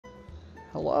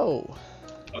Hello.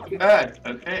 Welcome back.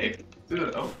 Okay.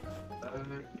 Dude, oh.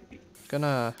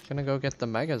 Gonna go get the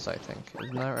megas, I think.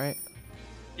 Isn't that right?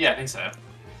 Yeah, I think so.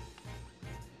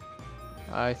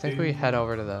 I think we head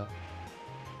over to the...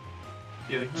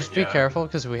 Yeah, Just be careful,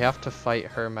 because we have to fight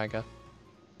her mega.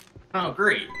 Oh,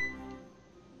 great.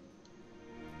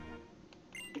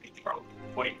 Oh,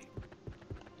 wait.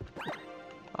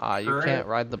 You can't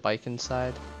ride the bike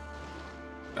inside.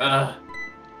 Let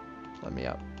me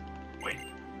up. Wait.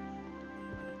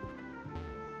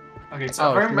 Okay, so if I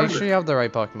Oh, remember... make sure you have the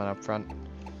right Pokemon up front.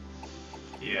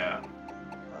 Yeah.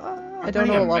 I don't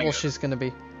know what level she's gonna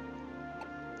be.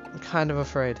 I'm kind of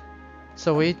afraid.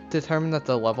 So we determined that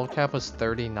the level cap was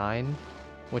 39,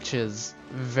 which is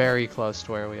very close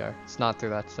to where we are. It's not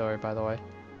through that story, by the way.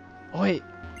 Oh wait,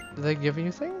 do they give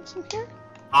you things in here?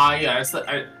 Yeah, it's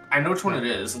the I know which one it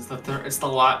is. It's the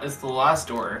the last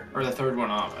door, or the third one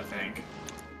up, I think.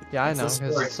 Yeah, I know,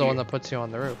 because it's the one that puts you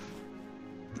on the roof.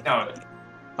 No.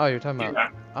 Oh, you're talking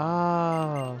about.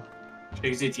 Oh.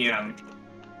 Chig's ATM.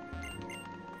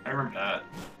 I remember that.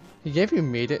 He gave you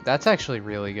meat. That's actually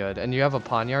really good. And you have a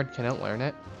Poniard. Can it learn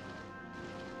it?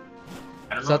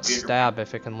 I don't know. That's stab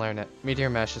if it can learn it.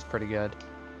 Meteor Mesh is pretty good.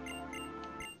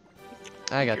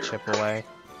 I got Chip Away.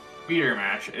 Meteor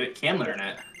Mash. It can learn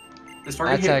it. That's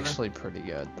actually pretty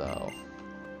good though.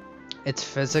 It's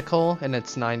physical and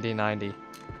it's 90-90.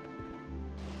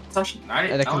 It's actually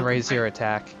 90. And it can raise your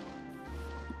attack.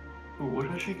 Ooh, what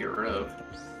did I should get rid of?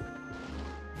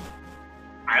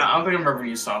 I don't think I'm ever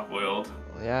used soft boiled.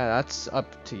 Yeah, that's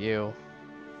up to you.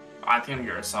 I think I'm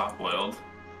gonna get a soft boiled.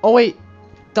 Oh wait,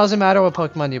 doesn't matter what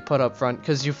Pokemon you put up front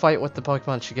because you fight with the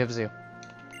Pokemon she gives you.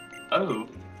 Oh,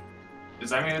 does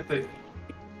that mean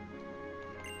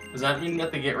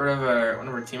that they get rid of one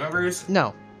of our team members?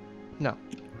 No, no.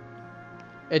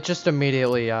 It just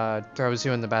immediately throws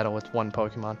you in the battle with one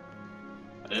Pokemon.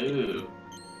 Ooh.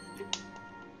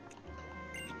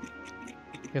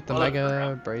 Get the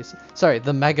Mega Brace. Sorry,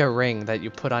 the Mega Ring that you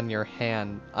put on your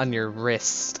hand, on your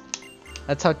wrist.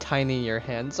 That's how tiny your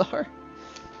hands are.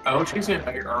 Oh, she's gonna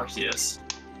fight your Arceus.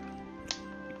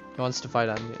 He wants to fight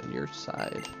on your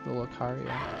side, the Lucario.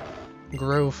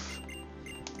 Groof.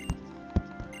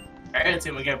 Alright, let's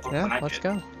see if we get a Pokemon. Yeah, let's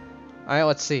go. Alright,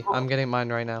 let's see. I'm getting mine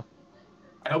right now.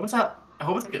 I hope it's not. I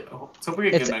hope it's good.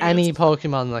 It's any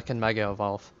Pokemon that can Mega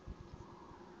Evolve.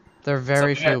 There are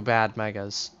very few bad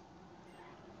Megas.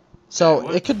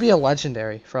 So, it could be a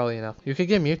legendary, for all you know. You could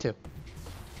get Mewtwo.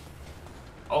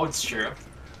 Oh, it's true.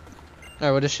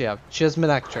 Alright, what does she have? She has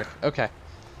Manectric. Okay.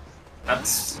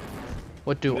 That's...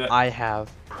 What do I have?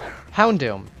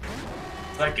 Houndoom.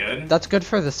 Is that good? That's good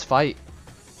for this fight.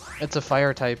 It's a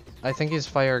fire type. I think he's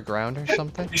fire ground or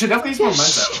something. You should definitely use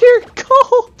Memento. Sheer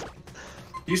cold!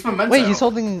 Use Memento. Wait, he's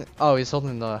holding... Oh, he's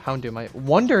holding the Houndoom.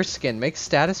 Wonder Skin makes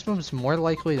status moves more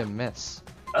likely to miss.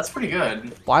 That's pretty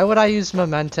good. Why would I use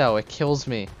Memento? It kills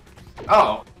me.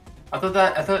 Oh. I thought...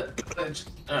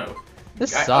 Oh.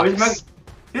 This sucks.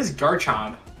 This is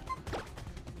Garchomp.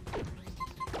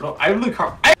 Well, I really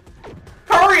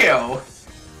Lucario!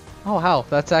 Oh, how?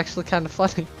 That's actually kind of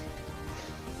funny.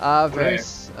 Okay.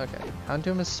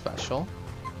 Houndoom is special.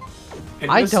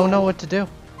 I don't know what to do.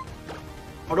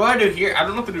 What do I do here? I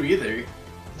don't know what to do either.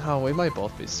 Oh, we might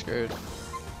both be screwed.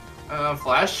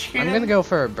 Flash Cannon? I'm gonna go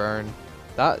for a burn.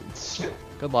 That's...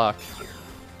 Good luck.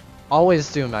 Always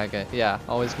do Mega. Yeah,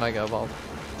 always Mega Evolve.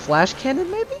 Flash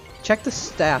Cannon, maybe? Check the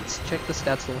stats. Check the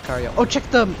stats of Lucario. Oh, check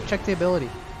the ability.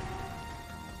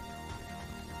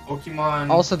 Pokemon...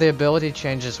 Also, the ability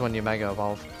changes when you Mega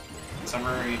Evolve.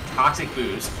 Summary, Toxic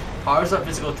Boost. Powers up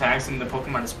physical attacks and the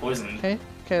Pokemon is poisoned. Okay,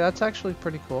 that's actually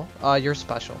pretty cool. You're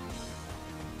special.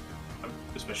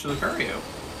 Especially Lucario.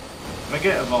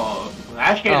 Mega Evolve.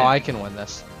 Flash Cannon. Oh, I can win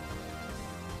this.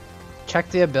 Check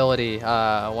the ability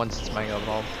once it's Mega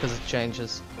Evolved, because it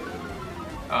changes.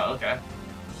 Oh, okay.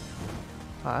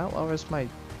 That lowers my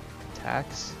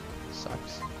attacks.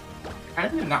 Sucks. I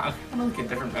did not. I kind of like a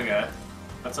different Mega.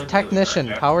 That's like Technician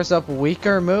powers up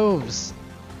weaker moves.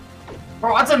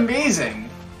 Bro, that's amazing.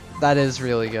 That is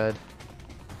really good.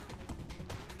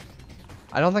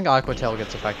 I don't think Aqua Tail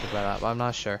gets affected by that, but I'm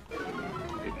not sure.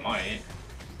 It might.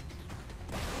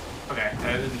 Okay,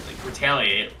 I didn't like,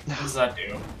 retaliate. What does that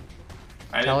do?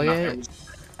 Retaliate?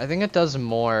 I think it does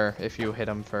more if you hit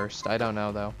him first. I don't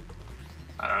know though.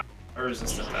 I don't know. I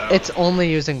resist it though. It's only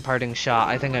using Parting Shot.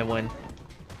 I think I win.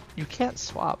 You can't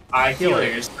swap.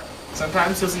 Healers.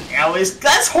 Sometimes using allies.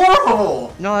 That's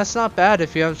horrible! No, that's not bad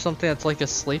if you have something that's like a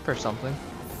sleep or something.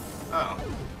 Oh.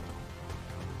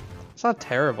 It's not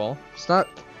terrible. It's not...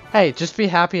 Hey, just be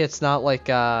happy it's not like,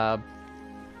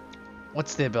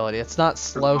 What's the ability? It's not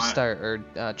slow start or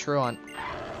truant.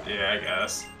 Yeah, I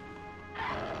guess.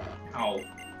 Ow.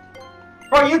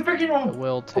 Bro, you freaking It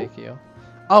will take you.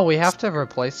 Oh, we have to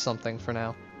replace something for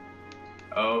now.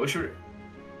 Oh, we should.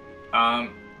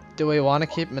 Do we want to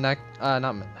keep not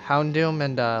Houndoom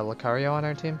and Lucario on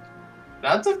our team?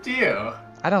 That's up to you.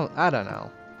 I don't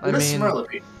know. What is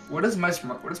Smurlipede? What is my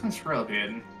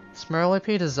Smurlipede?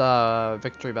 Smurlipede is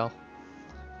Victory Bell.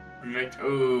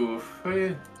 Ooh.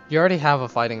 You already have a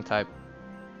fighting type.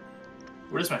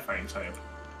 What is my fighting type?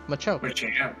 Machoke.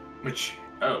 Machamp.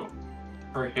 Oh.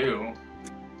 For who?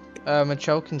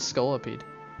 Machoke and Scolipede.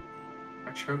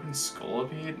 Machoke and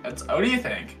Scolipede? What do you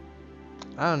think?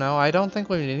 I don't know. I don't think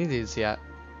we need these yet.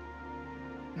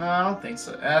 No, I don't think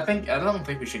so. I don't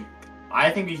think we should.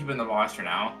 I think we keep it in the box for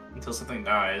now until something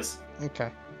dies. Okay.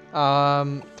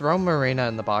 Throw Marina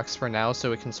in the box for now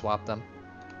so we can swap them.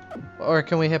 Or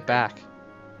can we hit back?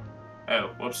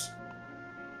 Oh, whoops.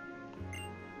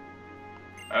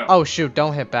 Oh shoot!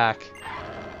 Don't hit back.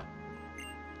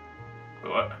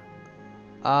 What?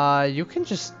 You can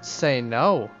just say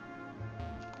no.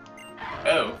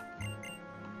 Oh.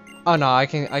 Oh no, I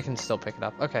can still pick it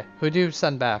up. Okay, who do you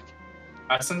send back?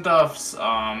 I sent off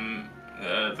the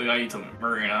guy you told me,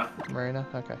 Marina. Marina.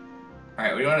 Okay. All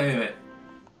right, we want to do it.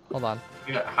 Hold on.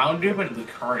 We got Houndoom and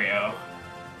Lucario.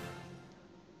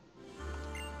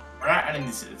 We're not adding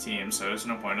these to the team, so there's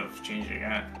no point of changing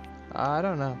it. I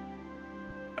don't know.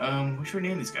 What should we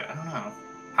name these guys? I don't know.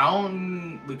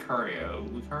 Lucario,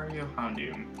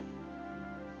 Houndoom,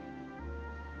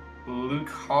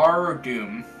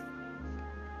 Lucarodoom.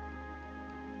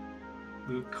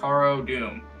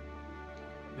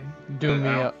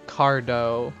 Doomia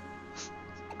Cardo.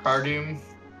 Cardoom.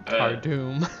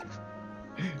 Cardoom.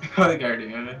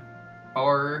 Cardoom.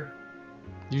 Or.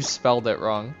 You spelled it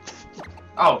wrong.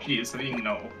 Oh, jeez, I didn't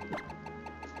know.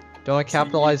 Do I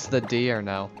capitalize the D or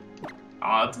no?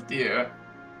 Oh, it's a D.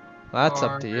 That's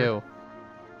up to you.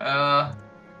 Yeah.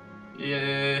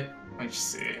 Let's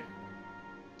see.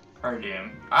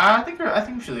 Cardoom. I think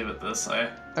we should leave it this way.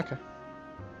 Okay.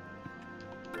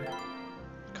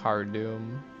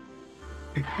 Cardoom.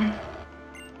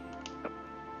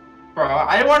 Bro,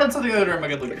 I wanted something that would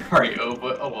remind me of Lucario,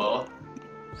 but oh well.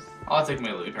 I'll take my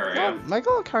Lucario. Well, Mega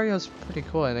Lucario's pretty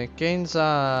cool, and it gains, wait,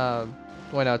 no,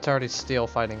 it's already steel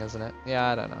fighting, isn't it?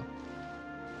 Yeah, I don't know.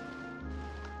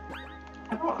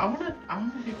 I wanna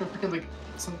be freaking like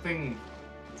something.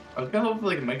 I was gonna look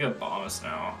like Mega Bombs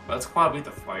now. That's quad weak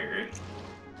to fire.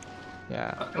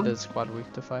 Yeah, it is quad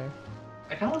weak to fire.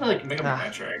 I kinda wanna like Mega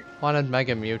Metric. Wanted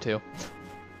Mega Mewtwo.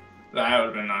 That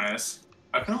would've been nice.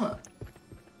 I kinda.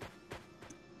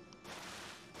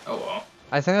 Oh well.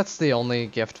 I think that's the only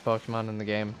gift Pokemon in the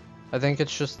game. I think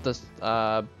it's just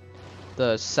the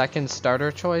second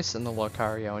starter choice and the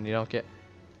Lucario, and you don't get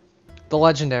the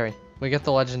legendary. We get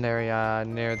the legendary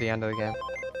near the end of the game.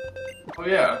 Oh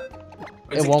yeah.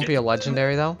 It won't be a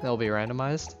legendary though. It'll be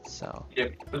randomized. So. Yeah,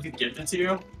 was it gifted to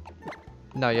you?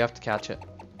 No, you have to catch it.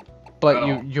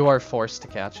 But you are forced to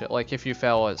catch it. Like if you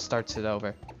fail, it starts it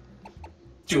over.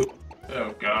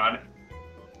 Oh god.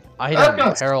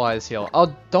 Item paralyze heal.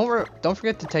 Oh, don't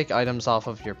forget to take items off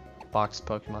of your box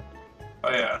Pokemon.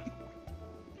 Oh yeah.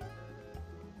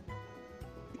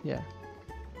 Yeah.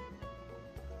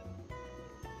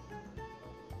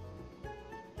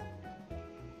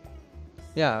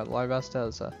 Yeah, Larvesta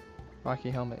has a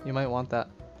Rocky Helmet. You might want that.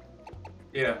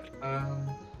 Yeah.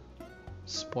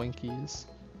 Spoinkies.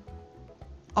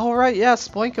 Oh right, yeah,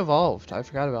 Spoink evolved. I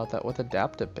forgot about that with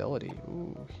adaptability.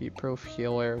 Ooh, Heatproof,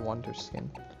 Healer, Wonder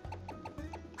Skin.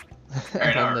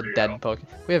 And then the dead Pokemon.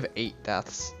 We have 8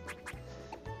 deaths.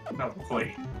 No,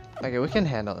 boy. Okay, we can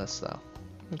handle this though.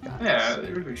 Yeah,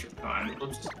 we should be fine. We'll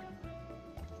just...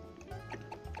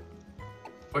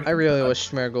 I really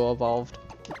wish Smeargle evolved.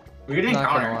 We didn't Not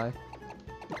gonna lie.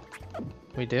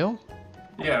 We do?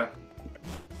 Yeah.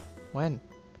 When?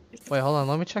 Wait, hold on.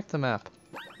 Let me check the map.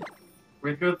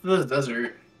 We go to the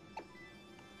desert.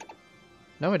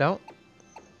 No, we don't.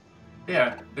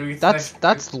 Yeah.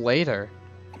 That's later.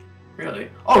 Really?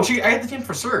 Oh, gee, I had the team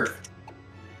for Surf.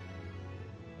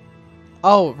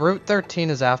 Oh, Route 13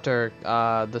 is after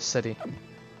the city.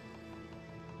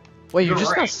 Wait, you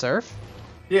just got Surf?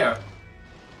 Yeah.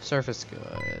 Surf is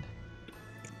good.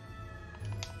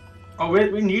 Oh,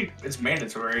 we need... It's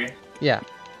mandatory. Yeah.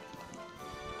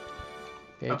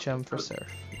 HM for Surf.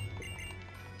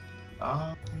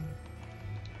 Alright,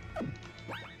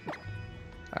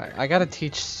 I gotta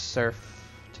teach Surf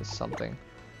to something.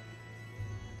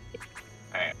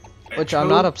 Which I'm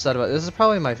not upset about. This is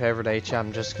probably my favorite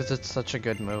HM just because it's such a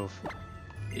good move.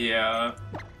 Yeah.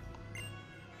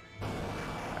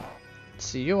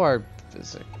 See, you are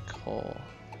physical.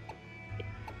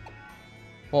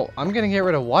 Well, I'm gonna get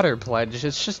rid of Water Pledge.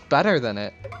 It's just better than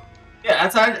it. Yeah,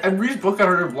 that's I read book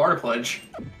out of Water Pledge.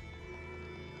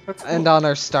 That's cool. And on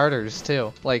our starters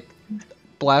too. Like,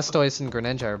 Blastoise and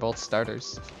Greninja are both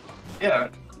starters. Yeah.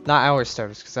 Not our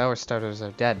starters, because our starters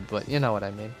are dead, but you know what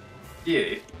I mean.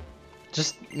 Yeah.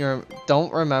 Just,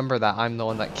 don't remember that I'm the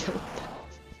one that killed them.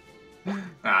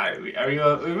 Nah, we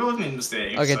both made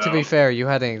mistakes. Okay, so. to be fair, you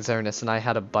had an Xerneas and I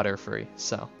had a Butterfree,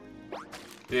 so.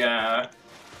 Yeah.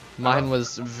 Mine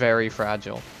was very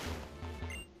fragile.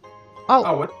 Oh!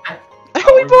 Oh, what?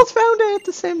 We both found it at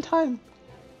the same time!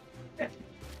 Yeah.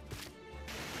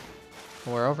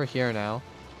 We're over here now.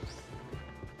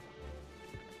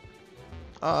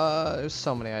 There's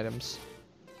so many items.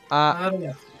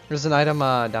 There's an item,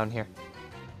 down here.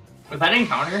 Was that an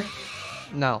encounter?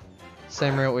 No.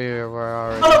 Same route we were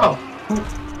already Oh!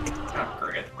 Oh,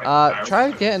 great.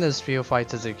 Try getting as few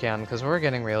fights as you can, because we're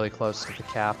getting really close to the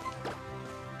cap.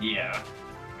 Yeah.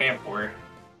 Pampor.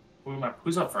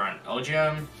 Who's up front?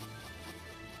 LGM?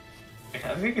 I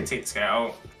think I can take this guy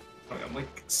out. I'm like,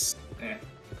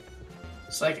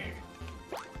 Psychic.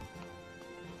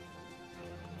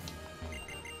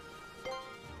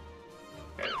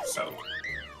 Okay, so.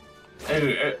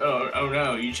 Oh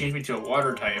no, you changed me to a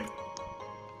water type.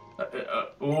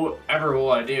 Whatever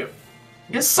will I do?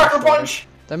 Yes, Sucker Punch!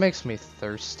 That makes me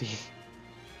thirsty.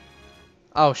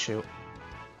 Oh shoot.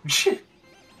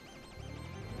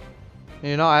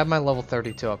 You know, I have my level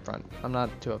 32 up front. I'm not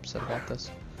too upset about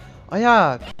this. Oh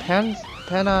yeah,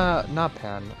 not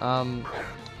Pan.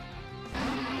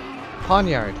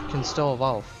 Pawniard can still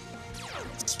evolve.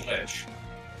 Switch.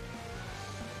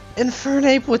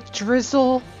 Infernape with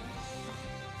Drizzle!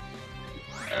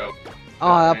 Oh.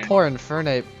 Oh, that poor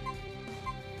Infernape.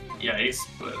 Yikes,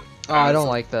 but... Oh, I don't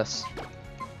like this.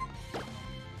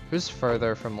 Who's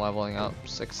further from leveling up?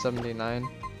 679?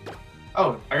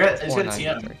 Oh, it's got a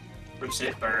TM. 493. Which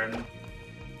safe burn.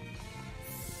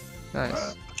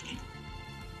 Nice.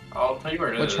 I'll tell you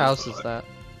where it is. Which house is that?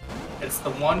 It's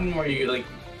the one where you, like,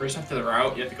 first after the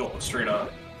route, you have to go straight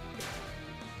up.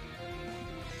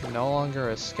 No longer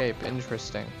escape.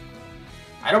 Interesting.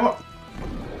 I don't want...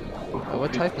 Oh,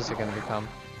 what type is it gonna become?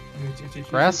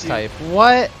 Grass type.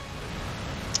 What?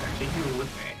 Take you with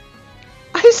me.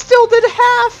 I still did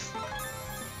half!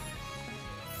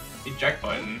 Eject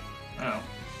button. Oh.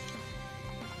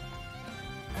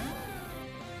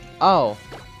 Oh.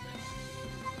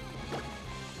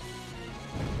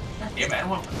 Yeah, man, I don't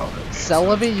want to cover it.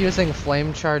 Celebi using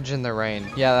Flame Charge in the rain.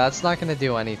 Yeah, that's not gonna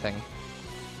do anything.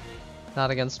 Not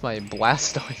against my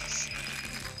Blastoise.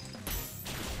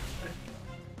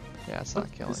 Yeah, it's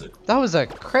not killing. That was a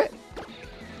crit!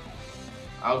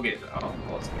 I'll get it later.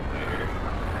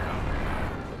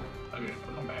 I'm gonna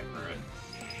come back for it.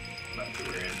 Back to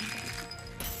red.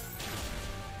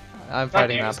 I'm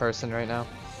fighting that person right now.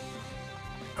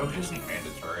 Oh, it isn't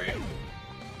mandatory.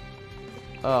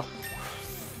 Ugh.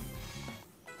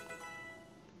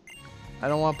 I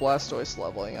don't want Blastoise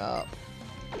leveling up.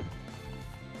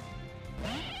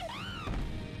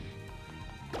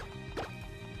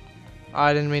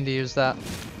 I didn't mean to use that.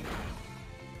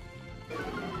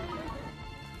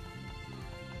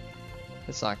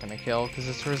 It's not gonna kill because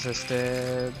it's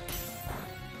resisted.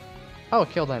 Oh, it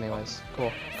killed anyways.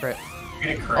 Cool. Crit.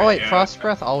 Oh wait, Frost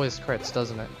Breath always crits,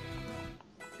 doesn't it?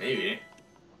 Maybe.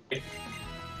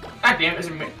 God damn,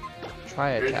 Try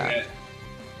attack.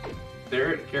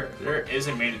 There is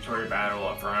a mandatory battle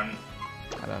up front.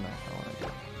 I don't know if I want to do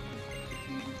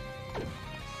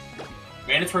it.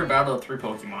 Mandatory battle of 3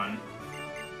 Pokemon.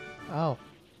 Oh.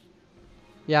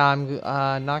 Yeah,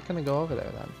 I'm not gonna go over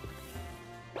there then.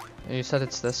 And you said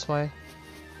it's this way?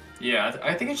 Yeah,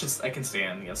 I think it's just I can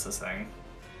stand against this thing.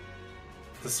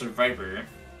 The Survivor.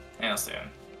 I understand.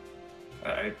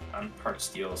 I'm part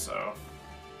steel, so.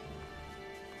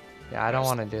 Yeah, I don't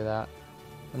want to do that.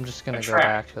 I'm just gonna go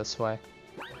back this way.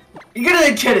 You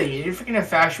gotta be kidding me! You freaking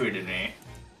infatuated me.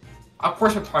 Of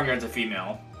course, my Pawniard's a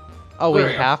female. Oh, we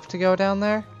have to go down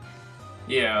there?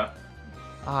 Yeah.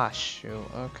 Ah, shoot.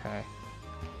 Okay.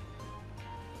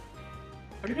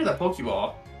 How do you do that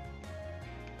Pokeball?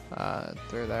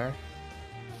 Through there.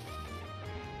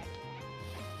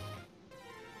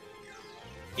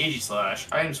 Aegislash.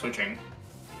 I am switching.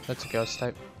 That's a ghost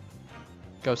type.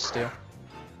 Ghost Steel.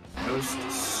 Ghost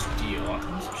Steel.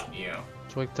 I'm switching you.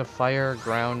 It's weak to fire,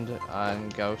 ground,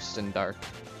 and ghost and dark.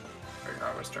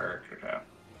 Fire was dark. Okay.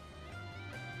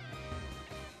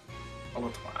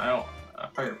 Oh, I don't.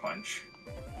 Fire punch.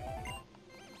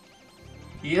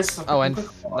 Yes. Oh, and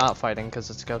not fighting because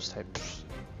it's ghost type.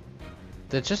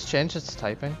 Did it just change its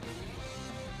typing?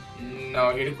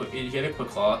 No, you get a quick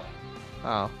claw.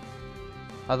 Oh.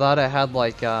 I thought it had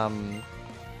like,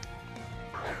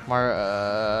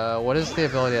 what is the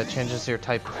ability that changes your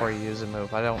type before you use a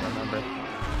move? I don't remember.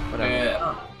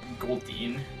 Whatever.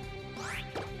 Goldeen.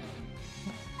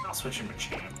 I'll switch him to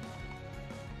champ.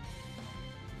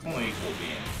 Only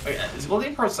Goldeen. Wait, is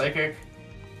Goldeen Pro Psychic?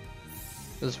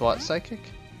 Is what psychic?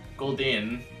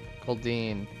 Goldeen.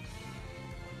 Goldeen.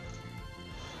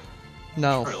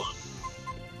 No.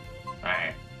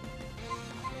 Alright.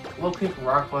 Low kick,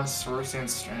 rock blast, sword stand,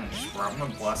 strange. I'm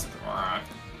gonna blast with the rock.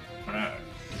 I'm gonna.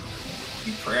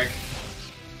 You prick.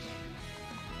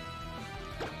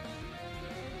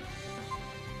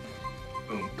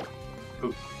 Boom.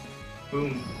 Boom.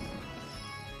 Boom.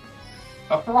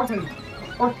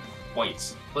 Four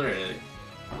whites. Literally.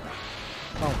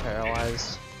 Don't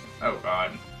paralyze. Oh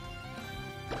god.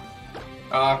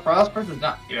 Frostbreath is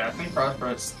not. Yeah, I think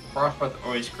Frostbreath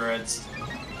always crits.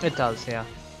 It does, yeah.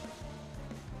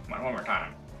 One more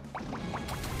time.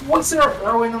 What's there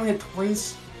throwing only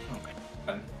twice? Oh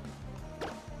my god.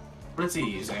 What is he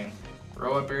using?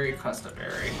 Roa berry, Custa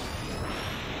berry.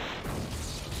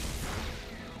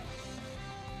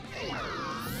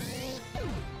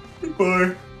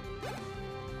 Goodbye.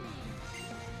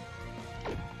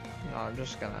 No, I'm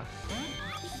just gonna.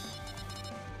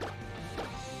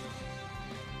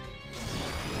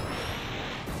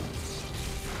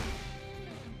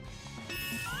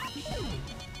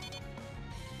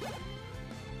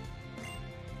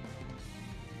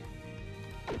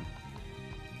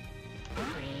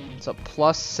 It's a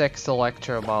 +6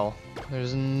 Electro Ball.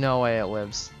 There's no way it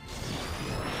lives.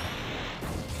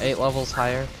 8 levels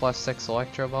higher, +6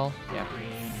 Electro Ball? Yeah.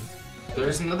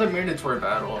 There's another mandatory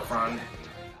battle up front.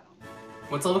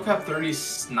 What's level cap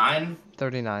 39?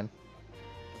 39.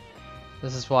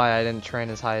 This is why I didn't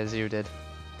train as high as you did.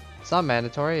 It's not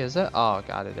mandatory, is it? Oh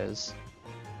god, it is.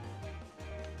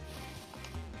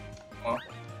 Oh.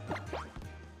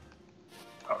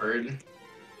 Covered.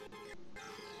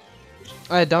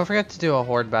 Alright, don't forget to do a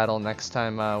horde battle next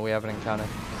time we have an encounter.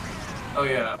 Oh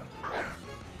yeah.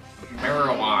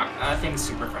 Mirror lock. That thing's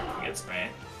super effective against me.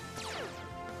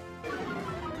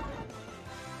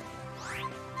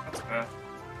 That's okay.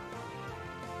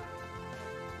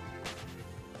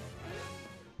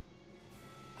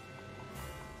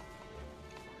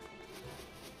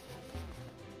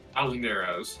 Thousand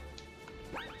arrows.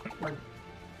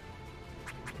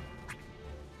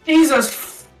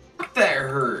 Jesus! Fuck, that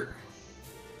hurt.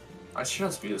 I should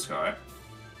just be this guy.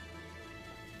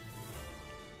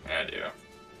 Yeah, I do.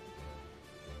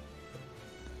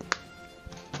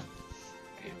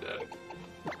 He's dead.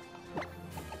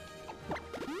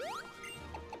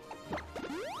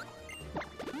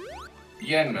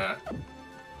 Yanma.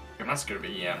 I'm not scared of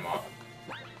a Yanma.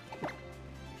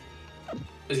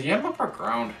 Is Yanma part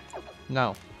ground?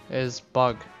 No, it is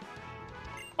bug.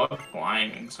 Bug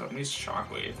flying, so it needs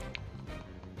shockwave.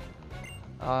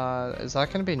 Is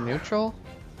that gonna be neutral?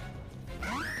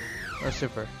 Or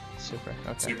super? Super,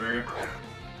 okay. Super.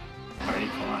 Mighty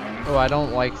flying. Oh, I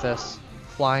don't like this.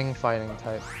 Flying fighting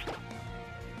type.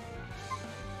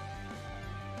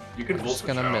 You could I'm volt just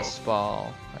gonna switch miss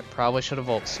ball. I probably should have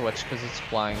volt switched because it's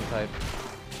flying type.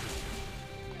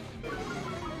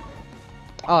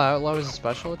 Oh, that lowers the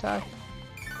special attack?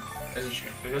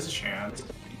 There's a chance.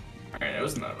 Alright, it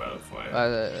wasn't that bad of a fight.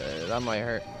 That might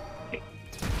hurt.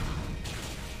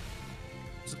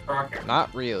 It's a rocket.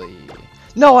 Not really.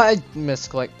 No, I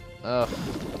misclicked. Ugh.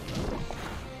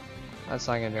 That's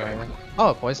not gonna do anything.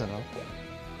 Oh, poison though.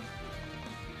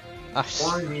 Ah,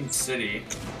 Or you mean city.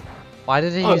 why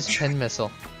did he use pin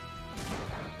missile?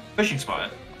 Fishing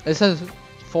spot. It says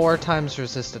 4 times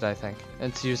resisted, I think.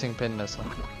 It's using pin missile.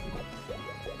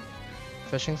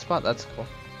 Fishing spot? That's cool.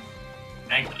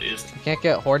 At least. You can't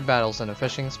get horde battles in a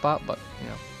fishing spot, but, you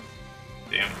know.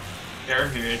 Damn. There,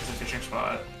 here, it's a fishing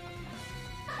spot.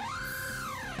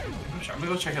 I'm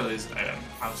gonna go check out these item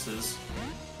houses.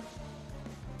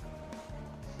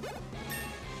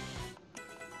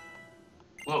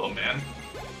 Whoa, man.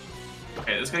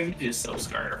 Okay, this guy can do Silk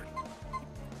Scar.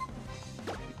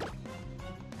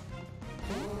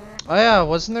 Oh yeah,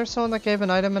 wasn't there someone that gave an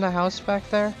item in a house back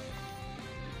there?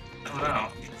 I don't know.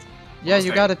 Yeah,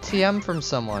 you got a TM from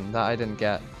someone that I didn't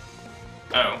get.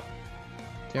 Oh.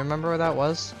 Do you remember where that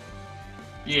was?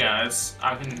 Yeah, it's.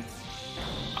 I can.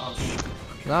 Oh, shit.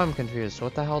 Now I'm confused.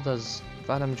 What the hell does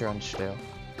Venom Drench do?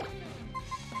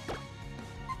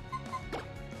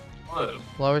 Whoa.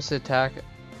 Lowers the attack,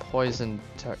 poison.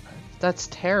 That's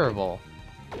terrible.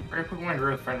 Very quick one,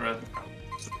 growth, friend with.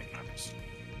 Nice.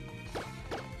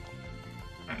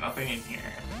 Nothing in here.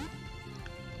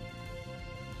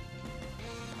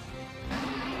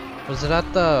 Was it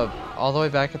at the all the way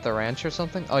back at the ranch or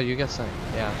something? Oh, you get something.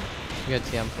 Yeah, you get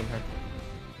TM from her.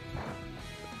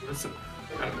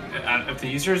 If the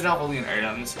user is not holding an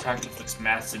item, this attack inflicts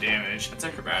massive damage. That's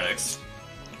acrobatics.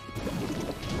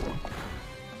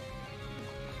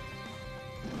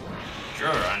 Sure,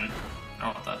 run. I don't know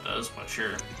what that does, but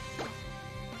sure.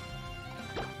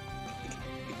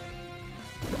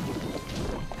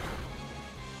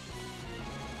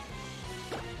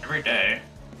 Every day,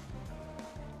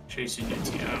 chasing your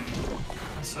TM.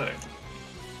 That's sick.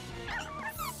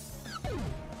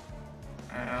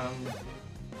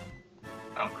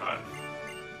 Oh god.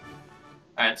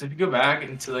 Alright, so if you go back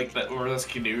into like that where this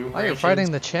canoe. Oh, you're fighting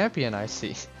the champion, I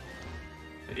see.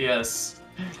 Yes.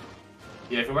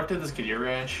 Yeah, if you go back to this canoe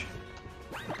ranch.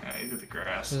 Yeah, you do the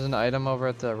grass. There's an item over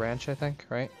at the ranch, I think,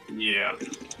 right? Yeah.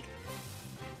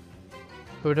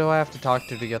 Who do I have to talk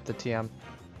to get the TM?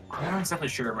 I'm not exactly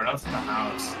sure, but I was in the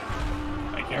house.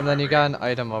 I can't And then you remember. got an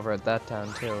item over at that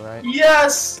town too, right?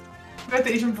 Yes! I got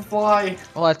the agent for fly.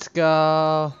 Let's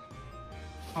go.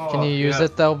 Oh, Can you use yeah.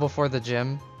 it though before the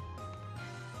gym?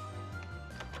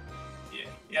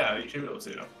 Yeah, you should be able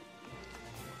to.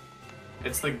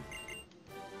 It's like,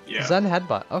 yeah. Is that a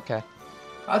headbutt? Okay.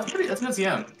 That's pretty. That's an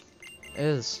TM. It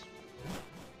is.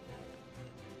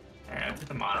 Alright, I took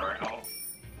the monorail.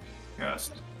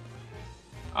 Yes.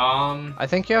 I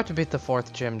think you have to beat the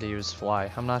 4th gym to use fly.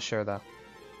 I'm not sure though.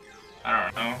 I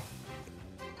don't know.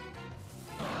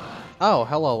 Oh,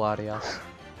 hello, Latios.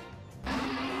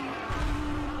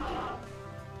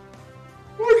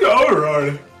 Look at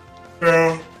override.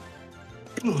 Yeah.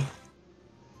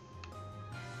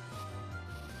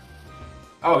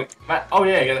 Oh, oh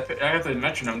yeah, I got the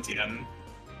metronome TM.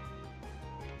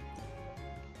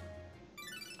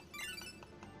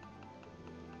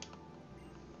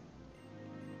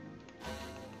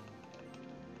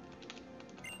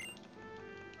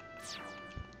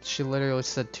 She literally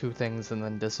said 2 things and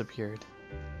then disappeared.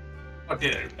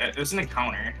 Okay, there's an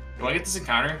encounter. Do I get this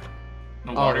encounter?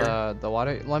 The water. Oh, the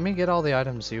water. Let me get all the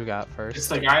items you got first. It's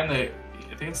the guy in the.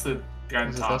 I think it's the guy in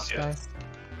Is the it top. this Yeah. guy?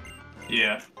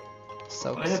 Yeah.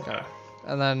 Soak What is Scar.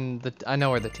 that? And then I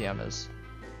know where the TM is.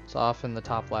 It's off in the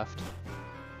top left.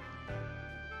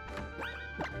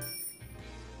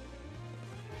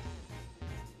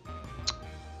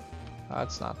 Oh,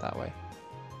 it's not that way.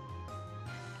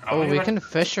 Oh, we can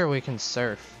fish or we can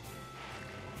surf.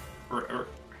 We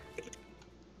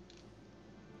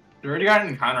already got an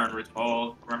encounter on Route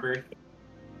 12, remember?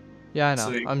 Yeah, I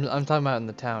know. So I'm talking about in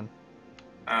the town.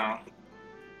 Oh.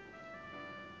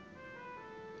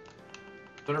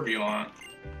 Whatever you want.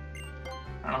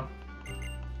 I don't know.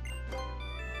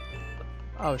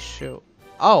 Oh shoot.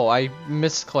 Oh, I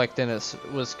misclicked and it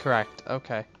was correct.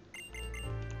 Okay.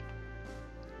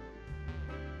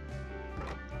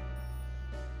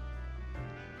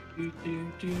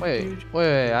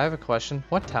 Wait, I have a question.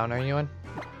 What town are you in?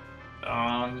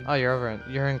 Oh,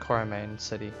 you're in Coromane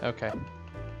City. Okay.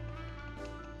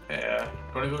 Yeah.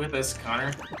 Wanna go get this,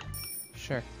 Connor?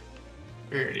 Sure.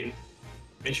 Alrighty.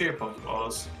 Make sure your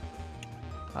Pokeballs.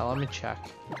 Let me check.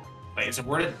 Wait, is it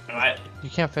worded? What? You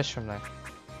can't fish from there.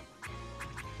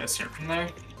 That's here from there?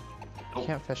 You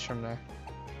can't fish from there.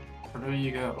 Where do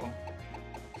you go?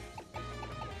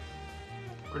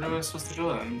 Where am I supposed to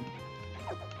go then?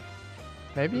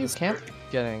 Maybe you can't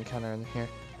get an encounter in here.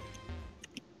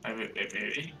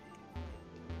 Maybe.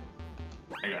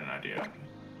 I got an idea.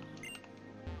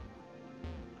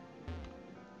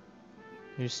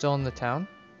 You still in the town?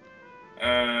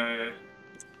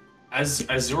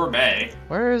 Azure Bay.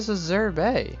 Where is Azure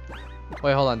Bay?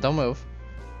 Wait, hold on. Don't move.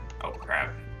 Oh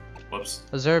crap. Whoops.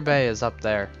 Azure Bay is up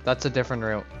there. That's a different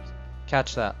route.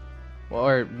 Catch that.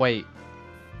 Or wait.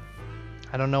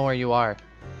 I don't know where you are.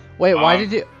 Wait, why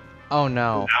did you... Oh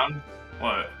no. Down?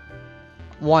 What?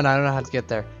 1, I don't know how to get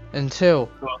there. And 2,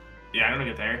 Well, yeah, I'm gonna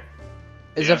get there.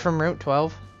 is Yeah. it from Route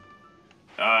 12?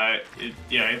 Yeah,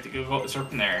 you have to go start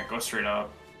from there. Go straight up.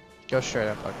 Go straight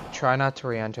up. Okay. Try not to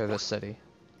re-enter the city.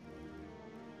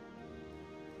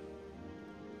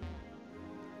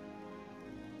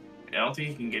 I don't think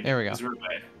you can get There we go. Azure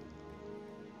Bay.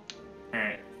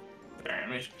 Alright. Alright, let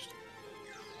me just...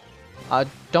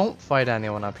 Don't fight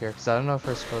anyone up here, because I don't know if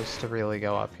we're supposed to really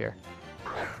go up here.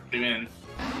 Zoom in.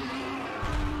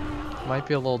 Might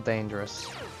be a little dangerous.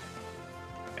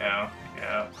 Yeah.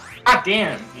 God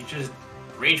damn! You just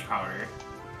rage powder.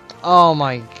 Oh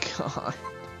my god.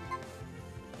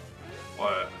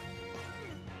 What?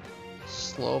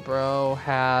 Slowbro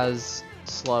has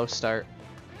slow start.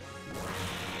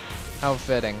 How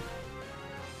fitting.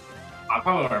 I'll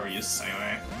probably never use this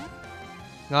anyway.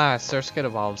 Nah, Surskit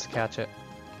evolves, catch it.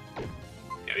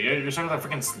 Yeah, you're starting with a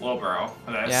freaking slow, bro.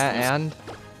 Yeah, and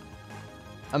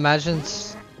imagine,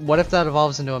 what if that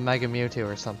evolves into a Mega Mewtwo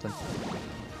or something?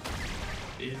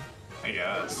 Yeah, I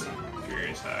guess.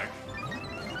 Furious Hack.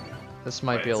 This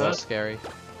might be a little scary.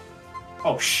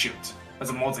 Oh shoot,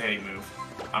 that's a multi-hitting move.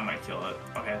 I might kill it.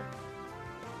 Okay.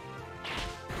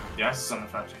 Yeah, this is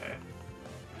unaffected.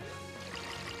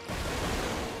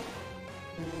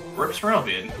 Rip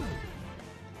Smurlbeard.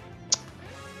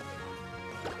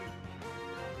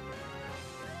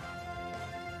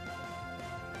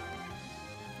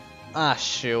 Ah,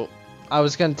 shoot. I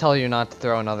was gonna tell you not to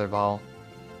throw another ball.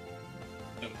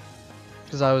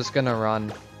 Because I was gonna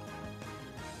run.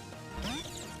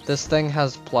 This thing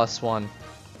has +1.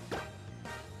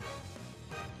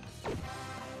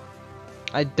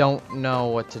 I don't know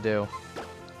what to do.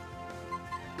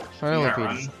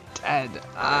 Smurlipede's dead.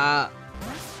 Ah.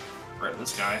 Right,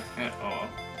 this guy. Yeah, oh.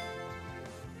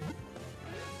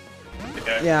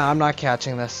 Okay. Yeah, I'm not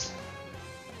catching this.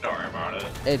 Don't worry about it.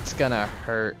 It's gonna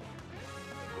hurt.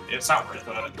 It's not worth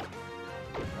it.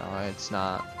 No, it's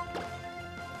not.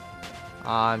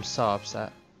 I'm so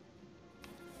upset.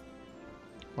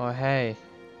 Well, hey.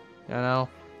 You know,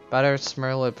 better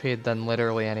Smurlipede than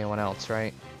literally anyone else,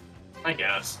 right? I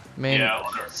guess. I mean, yeah,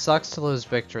 whatever. Sucks to lose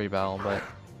Victory Bell, but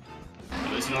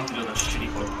At least you don't have to do the shitty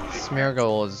Pokemon.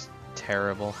 Smeargle is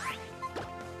terrible.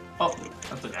 Oh,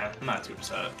 that's okay. I'm not too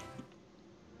upset.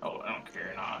 Oh, I don't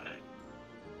care. Not.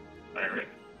 Whatever.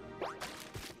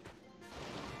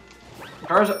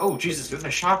 Oh, Jesus, there's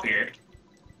a shop here.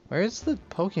 Where's the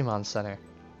Pokemon Center?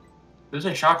 There's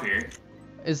a shop here.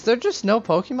 Is there just no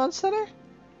Pokemon Center?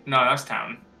 No, that's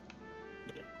town.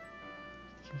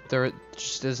 There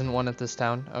just isn't one at this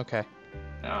town? Okay.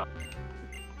 No.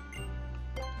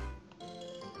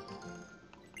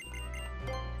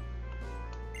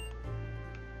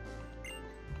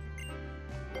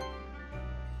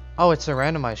 Oh, it's a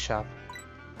randomized shop.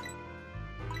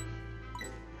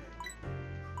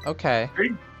 Okay.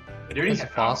 It's a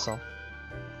fossil.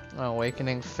 Oh,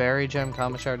 Awakening Fairy Gem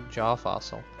Common Shard Jaw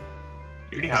Fossil.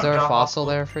 Is there a fossil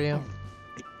there for you?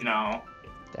 No.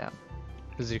 Damn.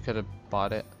 Because you could have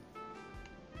bought it.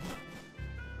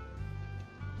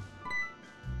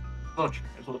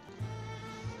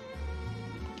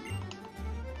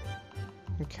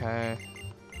 Okay.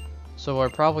 So we're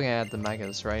probably gonna add the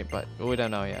megas, right? But we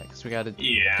don't know yet, because we gotta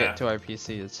get to our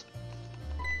PCs.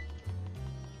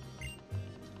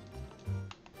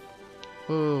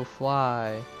 Ooh,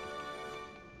 fly.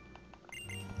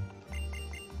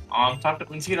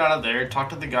 Once you get out of there, talk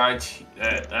to the guy,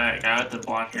 that guy with the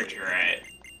blonde hair to your right.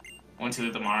 Once you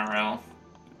leave the monorail.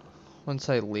 Once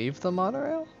I leave the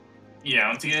monorail? Yeah,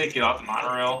 once you get off the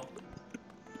monorail.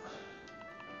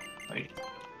 Like,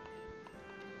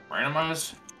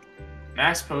 randomize,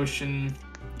 max potion,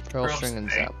 Pearl string and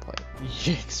zap plate.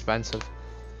 Expensive.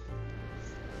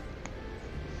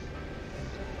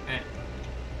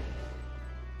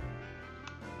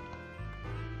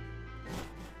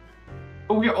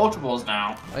 Oh, we get Ultra Balls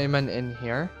now. Oh, you meant in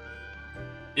here?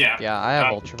 Yeah. Yeah, I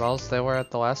have Ultra Balls. They were at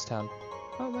the last town.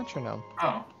 Oh, Metronome.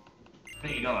 Oh. I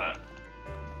didn't know that.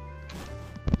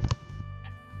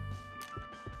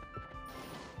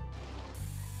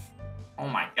 Oh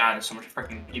my god, there's so much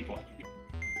freaking people.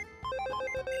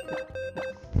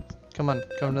 Come on,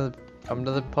 come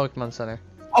to the Pokemon Center.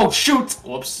 Oh shoot!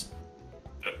 Whoops.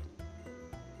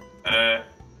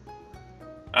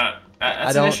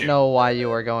 I don't know why you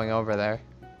were going over there.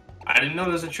 I didn't know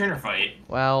there was a trainer fight.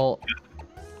 Well,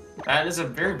 that is a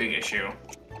very big issue.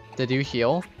 Did you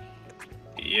heal?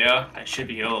 Yeah, I should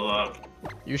be healed up.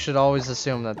 You should always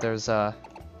assume that there's a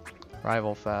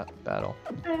rival battle.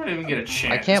 I don't even get a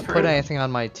chance. I can't put anything on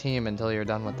my team until you're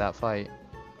done with that fight.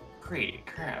 Great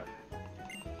crap.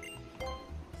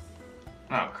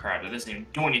 Oh crap, that doesn't even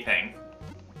do anything.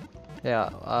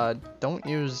 Yeah, don't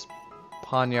use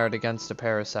Poniard against a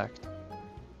Parasect.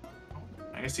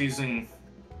 I guess using...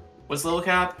 What's the little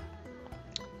cap?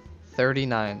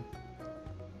 39.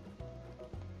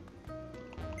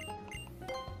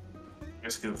 I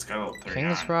guess it's got a little 39.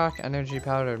 King's Rock, Energy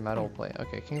Powdered Metal Plate.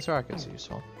 Okay, King's Rock is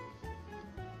useful.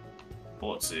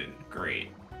 Bullets in.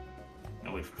 Great.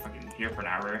 No wait for fucking here for an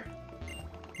hour.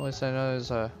 At least I know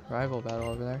there's a rival battle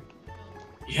over there.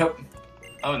 Yep.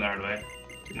 Oh, no way.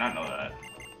 Did not know that.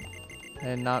 I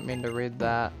did not mean to read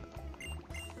that.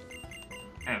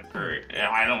 Yeah,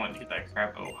 I don't want to get that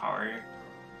crap overpowered.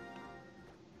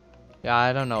 Yeah,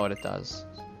 I don't know what it does.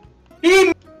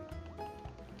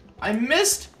 I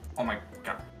missed! Oh my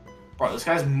god. Bro, this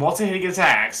guy's multi-hitting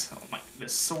attacks. Oh my,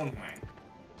 this is so annoying.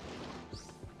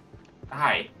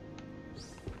 Die.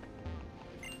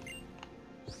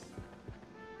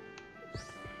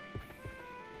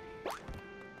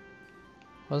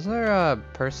 Wasn't there a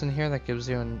person here that gives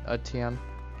you a TM?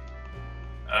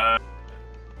 I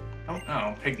don't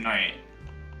know. Pig Knight.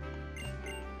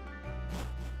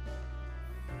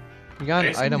 You got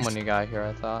an item when you got here,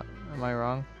 I thought. Am I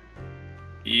wrong?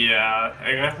 Yeah,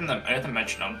 I got the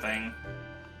metronome thing.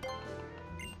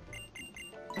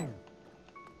 I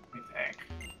think.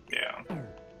 Yeah.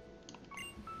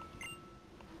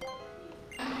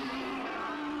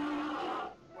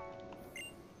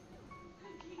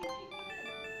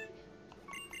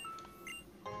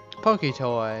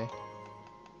 Poketoy.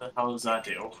 What the hell does that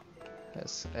do?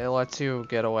 Yes, it lets you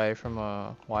get away from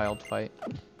a wild fight.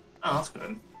 Oh, that's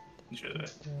good. Let's do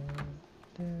that.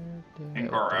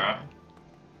 Angora.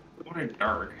 What a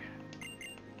dark.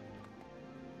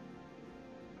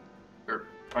 You're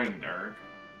fighting dark.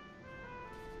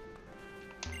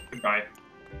 Goodbye.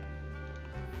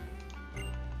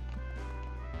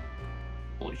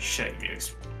 Holy shit, you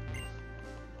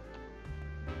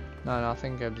No,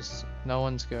 nothing gives. No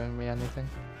one's giving me anything.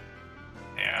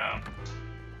 Yeah.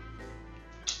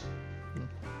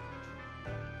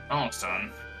 Almost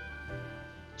done.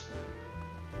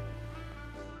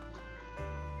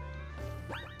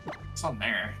 It's on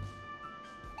there.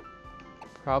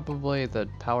 Probably the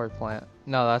power plant.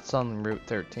 No, that's on Route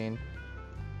 13.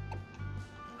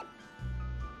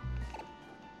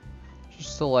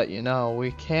 Just to let you know,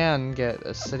 we can get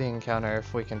a city encounter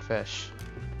if we can fish.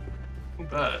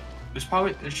 But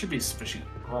there should be sufficient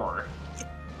roar.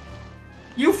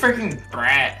 You freaking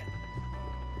brat!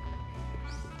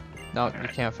 No, you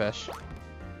can't fish.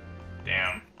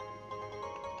 Damn.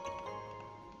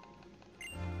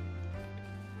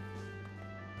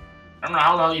 I don't know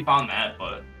how the hell you found that,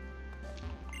 but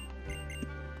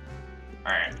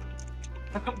alright.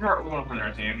 How come we want to put in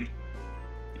our team?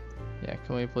 Yeah,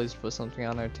 can we please put something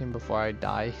on our team before I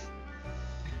die?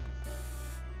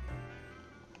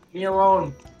 Me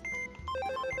alone.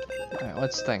 Alright,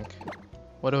 let's think.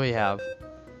 What do we have?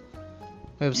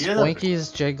 We have Yeah.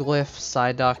 Splinkies, Jigglypuff,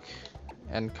 Psyduck,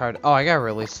 and Card. Oh, I gotta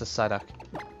release the Psyduck.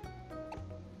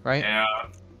 Right? Yeah.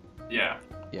 Yeah.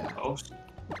 Yeah. Oh,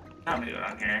 not me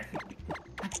on here.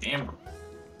 Damn.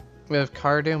 We have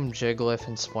Cardoom, Jigglypuff,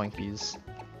 and Splinkies.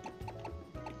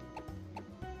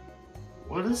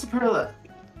 What is the part of that?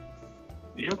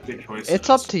 You have good choices. It's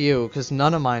up to you, because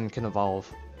none of mine can evolve.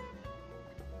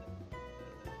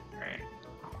 Right.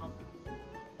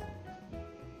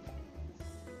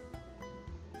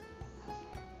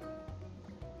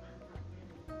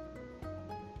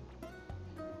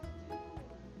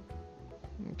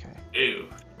 Okay. Ew.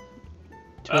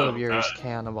 Two of yours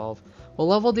can evolve. What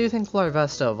level do you think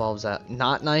Larvesta evolves at?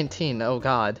 Not 19, oh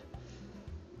god.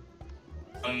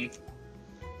 I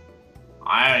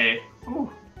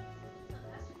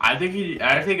think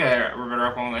we're better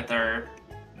off going with our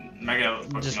Mega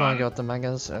Pokemon. Just want to go with the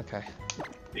Megas? Okay.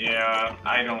 Yeah,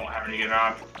 I don't have any good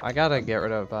off. I gotta get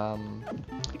rid of,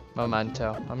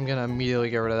 Memento. I'm gonna immediately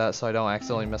get rid of that so I don't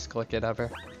accidentally misclick it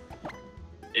ever.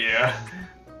 Yeah.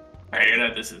 Alright, you're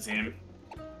not this team.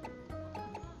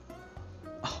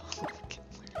 Oh, I can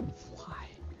learn fly.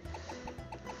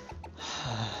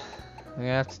 I'm gonna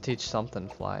have to teach something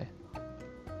fly.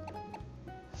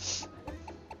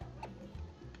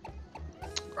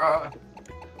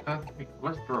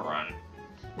 What's the run?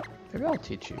 Maybe I'll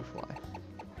teach you fly.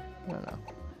 I don't know.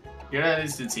 You're not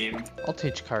this team. I'll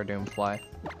teach Cardoom fly.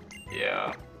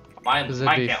 Yeah. Because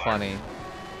it'd be funny.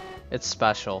 It's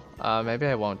special. Maybe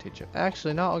I won't teach it.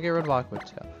 Actually, no, I'll get rid of Aqua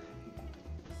too.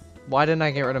 Why didn't I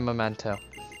get rid of Memento?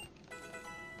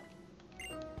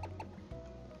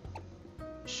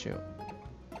 Shoot.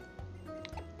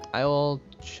 I will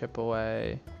chip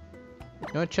away.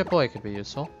 You know what, chip away could be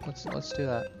useful. Let's do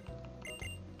that.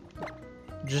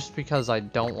 Just because I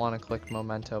don't want to click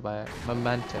Memento by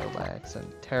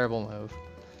accident. Terrible move.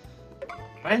 Am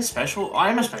I a special? I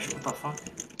am a special. What the fuck?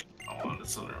 Oh,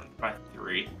 this is by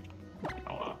 3. Oh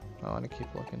well. I want to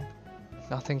keep looking.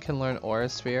 Nothing can learn Aura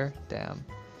Sphere? Damn.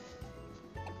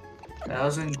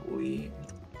 1,000 Glee.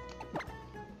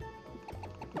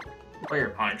 Fire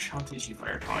Punch. I'll teach you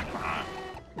Fire Punch. Why not?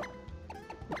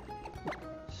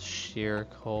 Sheer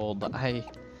cold.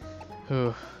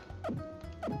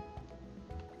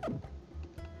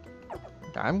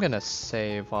 I'm gonna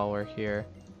save while we're here.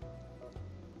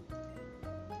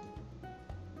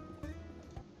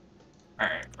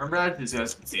 Alright, remember that this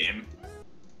is the team.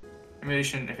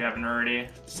 Animation, if you haven't already,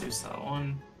 save that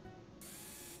one.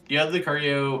 You have the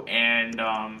Cardio and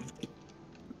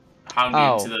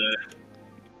Houndoom to the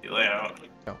layout.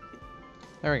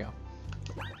 There we go.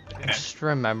 I just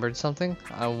remembered something.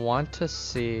 I want to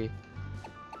see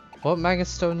what Mega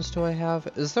Stones do I have?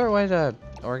 Is there a way to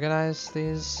organize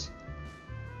these?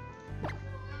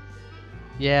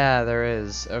 Yeah, there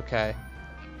is. Okay.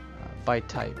 By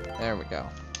type. There we go.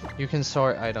 You can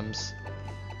sort items.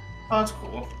 Oh, that's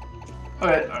cool.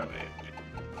 Okay. Alright.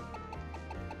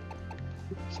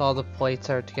 So all the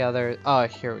plates are together. Oh,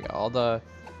 here we go. All the...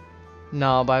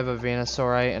 No, but I have a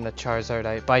Venusaurite and a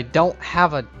Charizardite. But I don't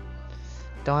have a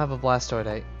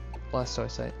Blastoidite.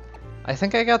 Blastoisite. I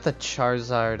think I got the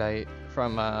Charizardite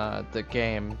from the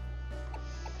game.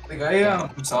 The guy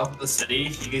south of the city,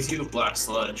 he gives you a black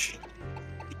sludge.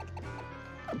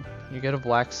 You get a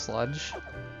black sludge?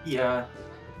 Yeah.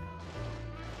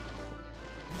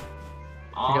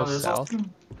 You go There's south?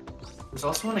 There's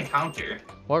also an encounter.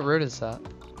 What route is that?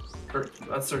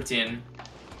 That's 13.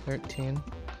 13?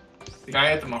 The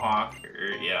guy at the Mohawk, or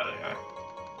yeah, the guy.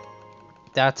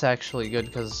 That's actually good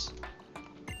because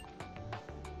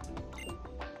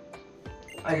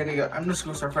I gotta go. I'm just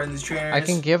gonna start fighting these trainers. I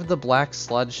can give the black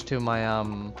sludge to my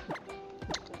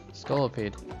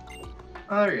Scolipede.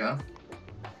 Oh, there you go.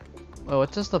 Oh,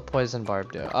 what does the poison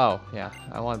barb do? Oh, yeah,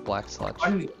 I want black sludge. I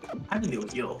can do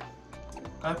a heal.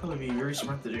 That'd probably be very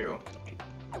smart to do.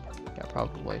 Yeah,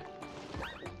 probably.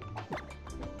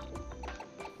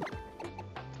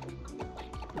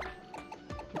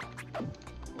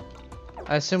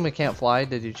 I assume we can't fly.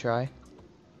 Did you try?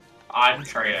 I didn't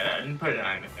try it. I didn't put it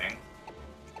on anything.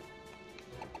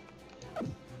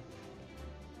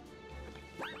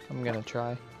 I'm gonna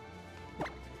try.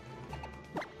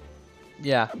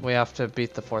 Yeah, we have to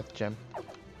beat the 4th gym.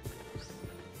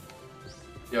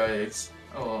 Yikes.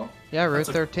 Oh well. Yeah, Route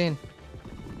 13.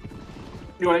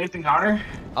 You want anything counter?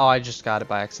 Oh, I just got it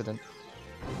by accident.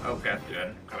 Okay,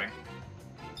 good. Coming.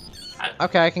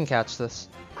 Okay, I can catch this.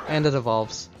 And it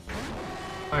evolves.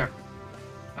 Where?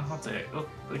 I'll take it. Oh,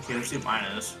 okay, let's see what mine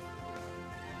is.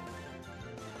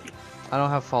 I don't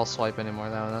have false swipe anymore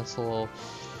though, and that's a little...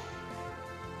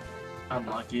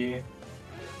 Unlucky.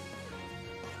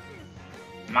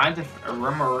 Mine's a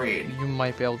Remoraid. You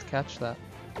might be able to catch that.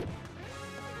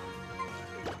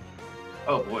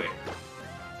 Oh boy.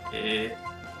 Let's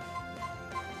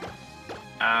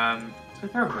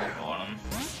go Brave on him.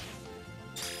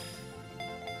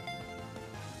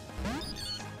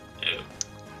 Ew.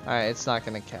 Alright, it's not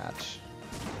gonna catch.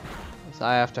 So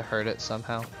I have to hurt it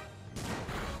somehow.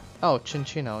 Oh,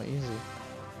 Chinchino, easy.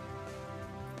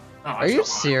 Oh, Are you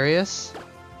serious?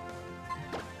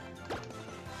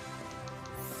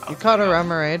 You caught a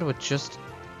Remoraid with just...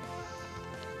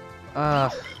 Are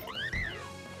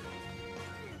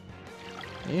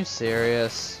you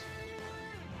serious?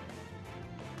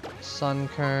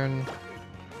 Sunkern.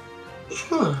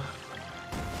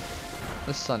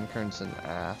 This Sunkern's an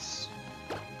ass.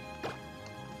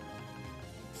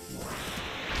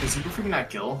 Does Super Freaking not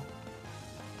kill?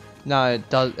 No, it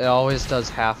does. It always does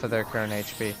half of their current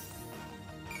HP.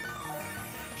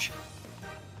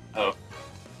 Oh.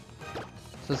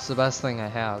 So it's the best thing I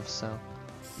have, so.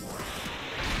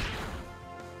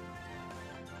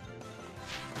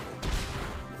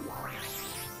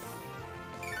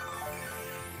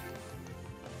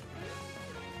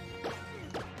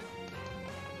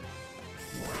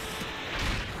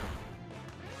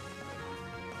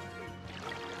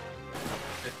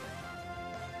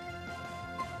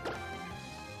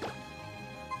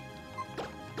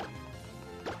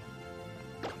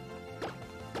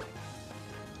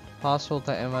 Possible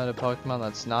to animate a Pokemon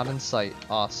that's not in sight.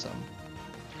 Awesome.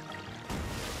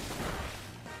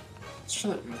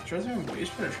 Turbo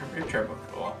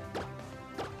cool.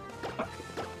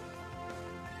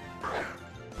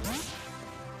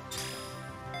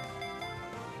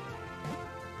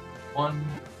 One,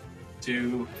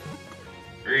 two,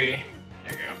 three. There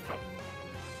you go.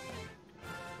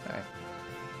 Okay.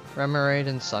 Remoraid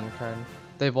and Sunkern.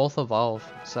 They both evolve,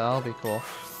 so that'll be cool.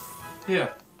 Yeah.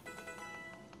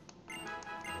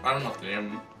 I don't know the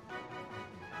name.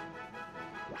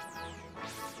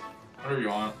 Whatever you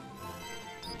want.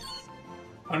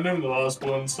 I named the last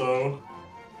one, so.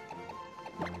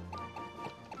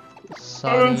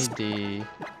 Sunny D.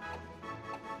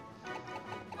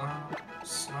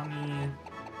 Sunny.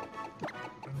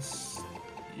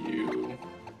 You.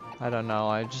 I don't know,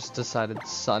 I just decided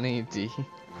Sunny D.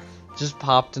 Just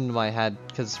popped into my head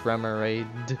because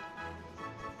Remoraid.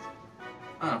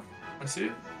 Oh, I see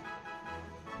it.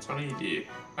 Sunny D.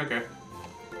 Okay.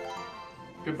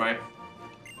 Goodbye.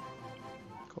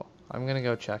 Cool. I'm gonna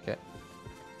go check it.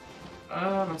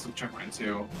 Let's check mine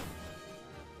too.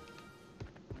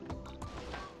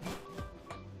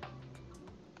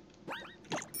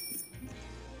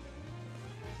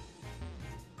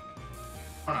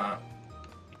 Why not?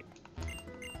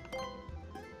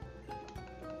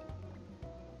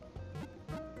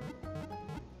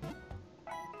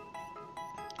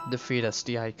 defeat us,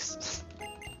 yikes.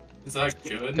 Is that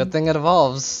good? Good thing it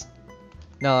evolves.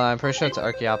 No, I'm pretty sure it's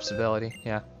Archeop's ability,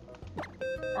 yeah.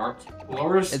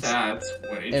 Lower stats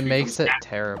when It HP makes it comes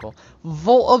terrible.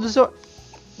 Volt Absorb.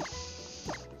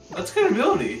 That's good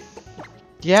ability.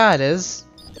 Yeah, it is.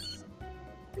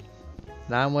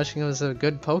 Now I'm wishing it was a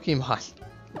good Pokemon.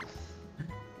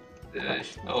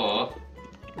 Oh.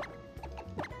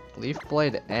 Leaf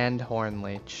Blade and Horn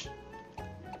Leech.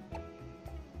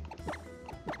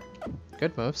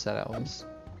 Good moveset at least.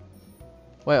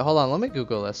 Wait, hold on, let me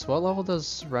Google this. What level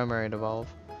does Remoraid evolve?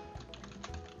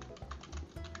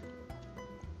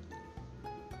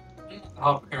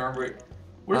 Oh, I can't remember.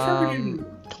 What if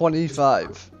Remoraid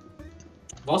 25.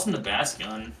 wasn't a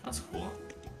Bastion? That's cool.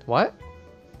 What?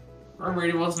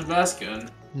 Remoraid wasn't a Bastion.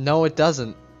 No, it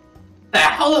doesn't. The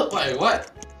hell? Wait,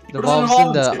 what? It What does it evolves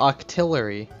evolve into into?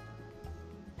 Octillery.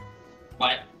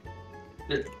 What?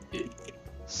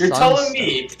 You're telling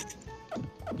me?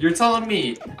 You're telling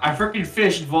me a freaking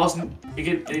fish evolves and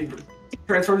it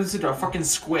transforms into a fucking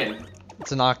squid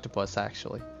It's an octopus,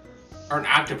 actually. or an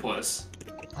octopus?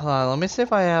 Hold on, let me see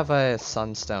if I have a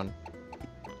Sunstone.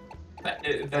 That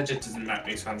just doesn't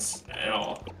make sense at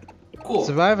all. Cool.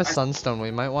 So if I have a Sunstone,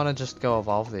 we might want to just go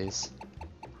evolve these.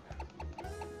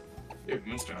 You have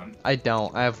Moonstone. I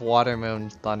don't. I have Water, Moon,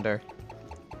 Thunder.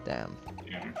 Damn.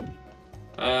 Yeah.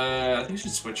 I think you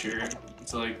should switch here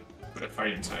to like a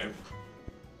fighting type.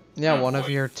 Yeah, Oh, one of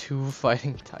boy. your 2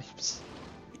 fighting types.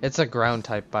 It's a ground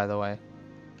type, by the way.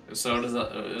 So does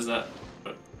that is that?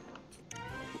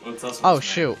 What's else? Oh,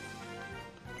 shoot.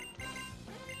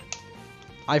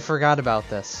 I forgot about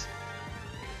this.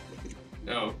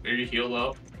 Oh, are you healed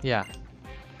up? Yeah.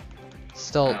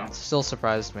 Still No.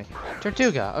 surprised me.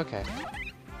 Tortuga, okay.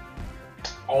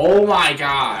 Oh my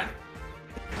god!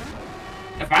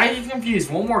 If I get confused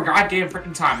one more goddamn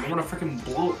freaking time, I'm gonna freaking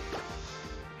blow.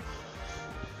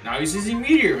 Now he's using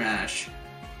Meteor Mash.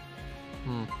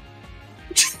 Hmm.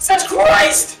 Jesus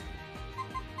Christ!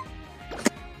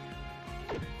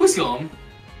 Please kill him.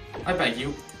 I beg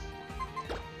you.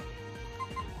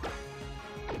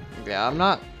 Yeah, I'm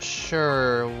not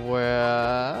sure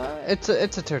where... It's a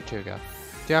Tortuga.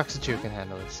 Deoxychu can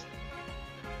handle this.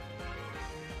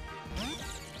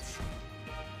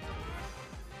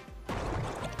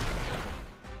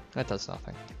 That does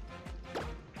nothing.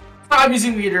 Stop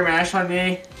using Meteor Mash on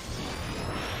me.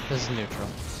 This is neutral.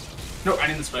 No, I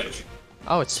need the Spidge.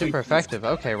 Oh, it's super Sweet. effective.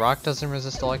 Okay, rock doesn't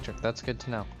resist electric. That's good to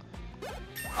know.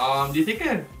 Do you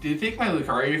think my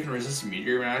Lucario can resist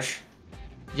Meteor Mash?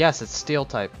 Yes, it's steel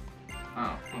type.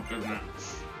 Oh, good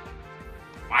enough.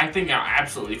 I think I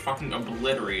absolutely fucking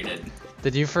obliterated.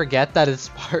 Did you forget that it's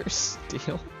part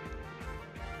steel?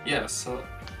 Yes.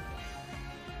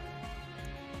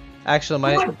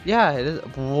 Actually, What? yeah, it is.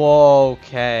 Whoa,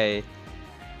 okay.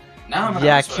 Now I'm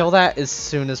Yeah, out of kill that as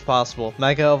soon as possible.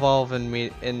 Mega Evolve in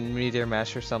Meteor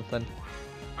Mash or something.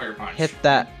 Fire Punch. Hit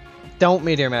that. Don't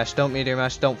Meteor Mash, don't Meteor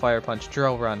Mash, don't Fire Punch.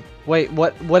 Drill Run. Wait,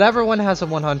 whatever one has a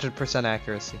 100%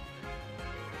 accuracy.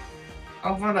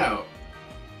 I'll find out.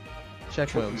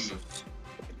 Check moves.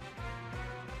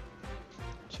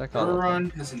 Check all Drill of them. Run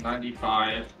has a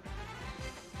 95.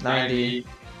 90.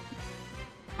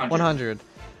 100. 100.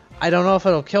 I don't know if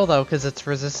it'll kill though, because it's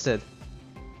resisted.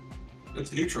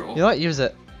 It's neutral. You know what? Use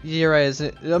it. You're right,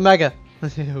 isn't it? Mega!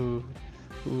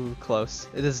 Ooh, close.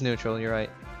 It is neutral, you're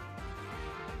right.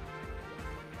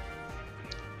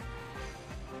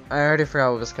 I already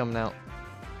forgot what was coming out.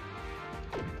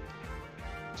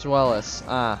 Zweilous.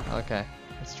 Ah, okay.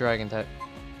 It's dragon type.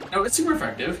 No, it's super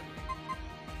effective.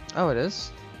 Oh, it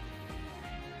is?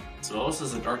 So this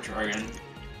is a dark dragon.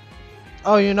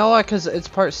 Oh, you know what? Because it's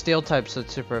part steel type, so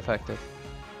it's super effective.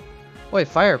 Wait,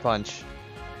 Fire Punch.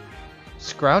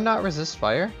 Does ground not resist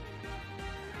fire?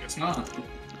 It's not.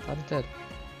 Thought it did.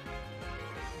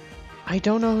 I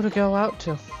don't know who to go out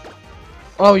to.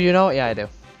 Oh, you know what? Yeah, I do.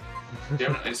 Do you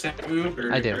have an ice type move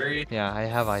or I do. fairy? Yeah, I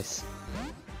have ice.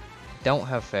 Don't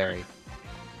have fairy.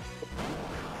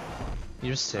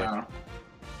 Used to. Oh.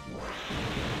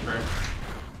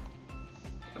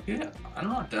 Okay, I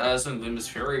don't know if Dazzling Gleam is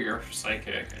fairy or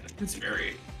psychic. I think it's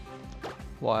fairy.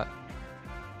 What?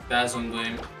 Dazzling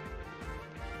Gleam.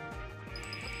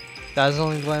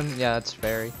 Dazzling Gleam? Yeah, it's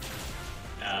fairy.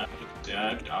 Yeah,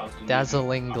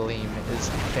 Dazzling Gleam is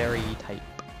fairy type.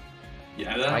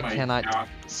 Yeah, that I might cannot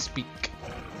speak.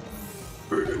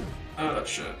 Oh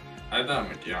shit. I thought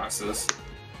I'm a Deoxys.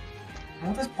 I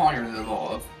want this Pawniard to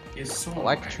evolve. He's so annoying.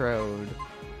 Electrode.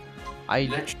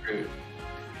 Electrode.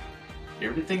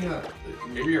 Everything that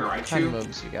maybe you're right What kind of too.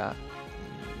 moves you got?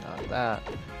 Not that.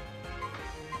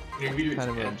 Maybe What kind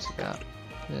of moves you got?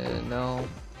 No.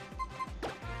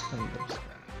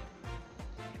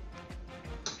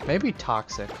 Maybe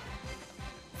toxic.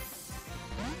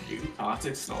 Dude,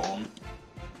 toxic stolen.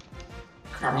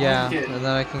 Yeah, and then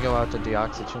I can go out to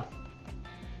deoxygen.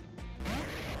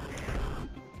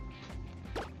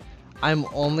 I'm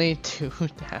only 2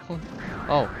 down.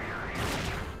 Oh.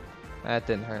 That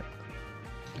didn't hurt.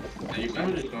 Yeah, you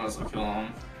better just go out and kill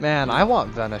him. Man, I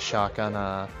want Venoshock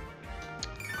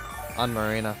on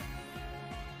Marina.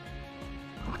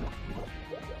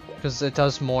 Because it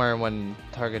does more when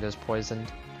target is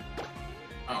poisoned.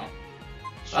 Oh.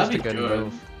 It's just a good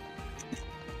move.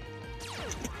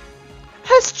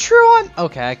 Has Truon!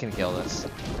 Okay, I can kill this.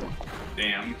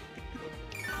 Damn.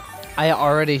 I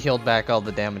already healed back all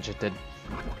the damage it did.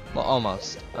 Well,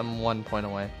 almost. I'm 1 point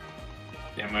away.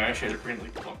 Damn, I actually had to bring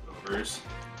like leftovers.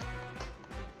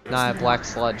 Nah, I have Black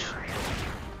Sludge.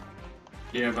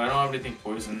 Yeah, but I don't have anything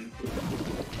poison.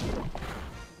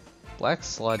 Black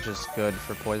Sludge is good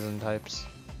for poison types.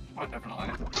 Oh, definitely.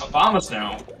 Obama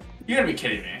Snow? You gotta be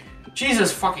kidding me.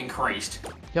 Jesus fucking Christ.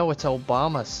 Yo, it's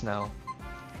Obama Snow.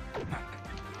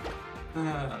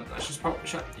 That's just probably.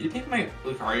 You think my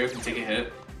Lucario can take a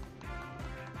hit?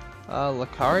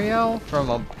 Lucario from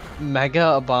a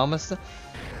Mega Obama Snow?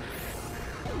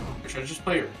 Should I just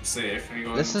play it safe? And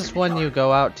go This is when you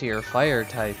go out to your fire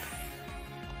type.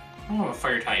 I don't have a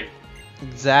fire type.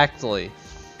 Exactly.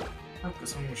 Oh,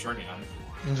 because I'm shorting on.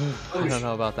 I don't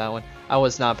know about that one. I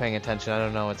was not paying attention. I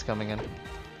don't know what's coming in.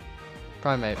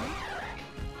 Primeape.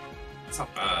 It's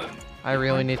not bad. I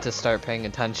really need to start paying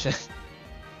attention.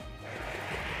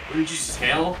 What did you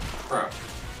tail? Bro.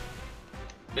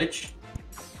 Bitch.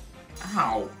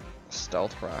 Ow.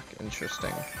 Stealth Rock,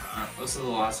 interesting. This is the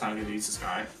last time I could use this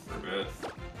guy for a bit.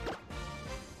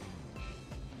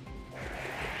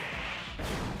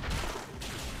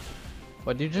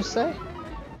 What did you just say?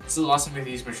 This is the last time I could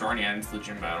use Majornia into the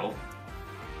gym battle.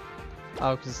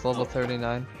 Oh, because it's level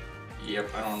 39. Yep,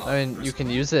 I don't know. I mean, you can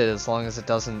use it as long as it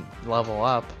doesn't level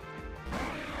up.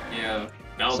 Yeah,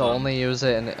 Beldum. So only use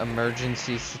it in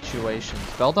emergency situations.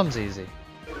 Beldum's easy.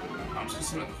 I'm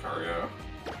just gonna the Lucario.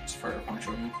 Just fire punch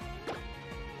him.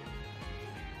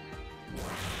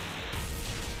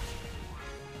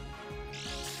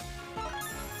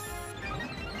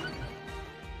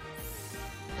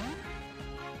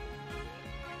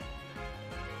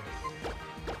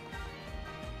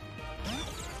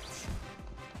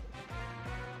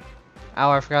 Oh,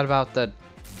 I forgot about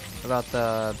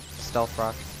the Stealth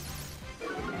Rock.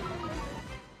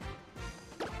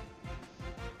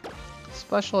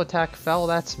 Special attack fell,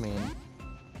 that's mean.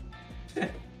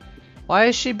 Why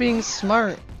is she being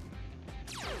smart?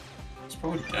 It's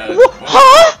probably dead.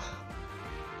 Huh?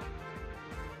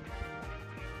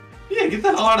 Yeah, get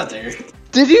the hell out of there.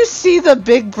 Did you see the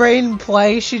big brain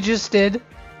play she just did?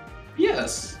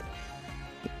 Yes.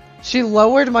 She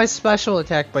lowered my special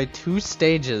attack by 2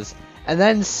 stages and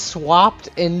then swapped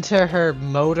into her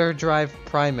motor drive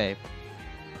Primeape.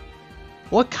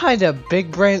 What kind of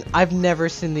big brain? I've never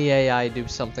seen the AI do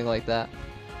something like that.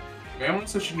 Man, I'm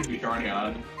switching to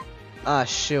Majornia. Ah,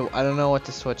 shoot. I don't know what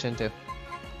to switch into.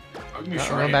 I'm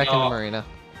going back into Marina.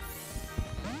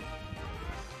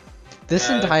 This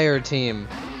entire team.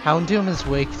 Houndoom is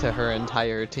weak to her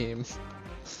entire team.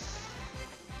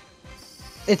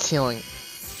 It's healing.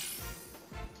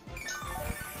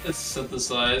 It's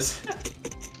synthesize.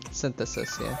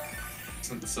 Synthesis, yeah.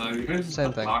 Synthesize.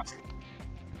 Same thing. Toxic.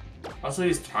 Also,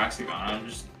 he's toxic on him.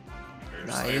 Just.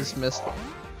 Nah, he's missed.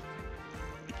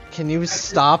 Can you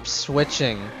stop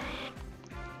switching?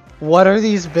 What are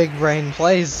these big brain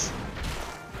plays?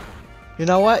 You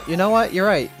know what? You know what? You're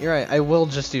right. You're right. I will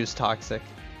just use toxic.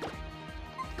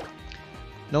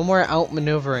 No more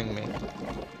outmaneuvering me.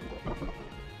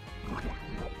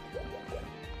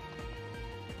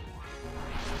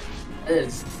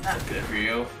 It's not good for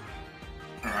you.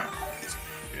 Alright.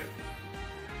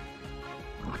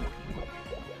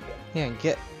 Yeah,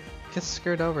 get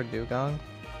screwed over, Dugong.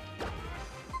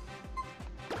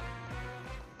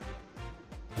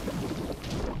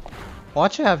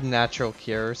 Watch it have natural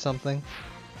cure or something.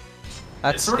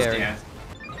 That's scary.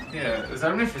 Yeah, is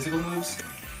that any physical moves?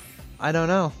 I don't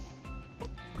know.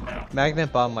 No.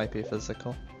 Magnet Bomb might be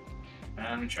physical.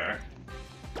 Let me check.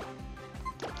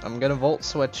 I'm gonna Volt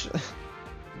Switch.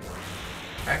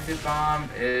 Magnet Bomb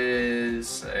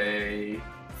is a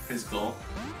physical.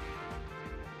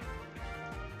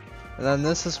 And then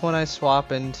this is when I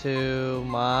swap into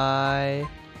my...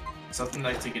 Something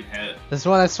that you can hit. This is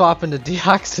when I swap into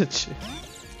Deoxygen.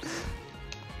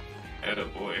 Oh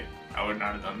boy, I would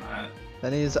not have done that.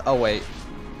 Then he's... Oh wait.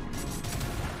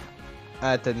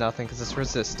 That did nothing because it's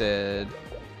resisted.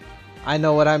 I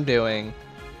know what I'm doing.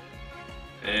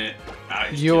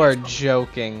 You are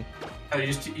joking. Oh,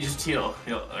 you just heal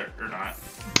or not.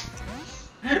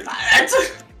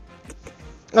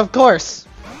 Of course.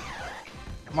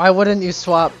 Why wouldn't you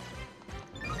swap?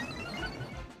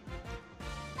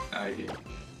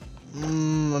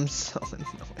 I'm so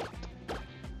annoyed.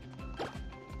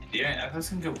 Yeah, I was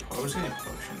gonna go potion and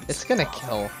potions. It's gonna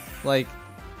kill. Like,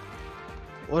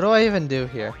 what do I even do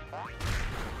here?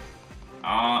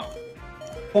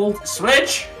 Hold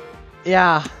switch.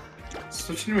 Yeah.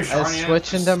 Switch into I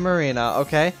switch into Marina.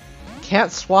 Okay.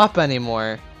 Can't swap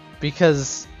anymore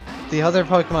because the other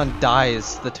Pokemon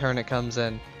dies the turn it comes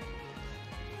in.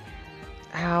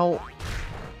 Ow.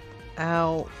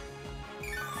 Ow.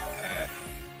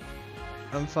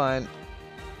 I'm fine.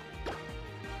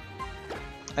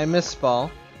 I miss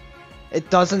ball. It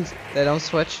doesn't. They don't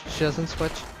switch. She doesn't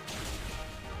switch.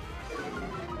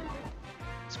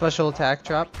 Special attack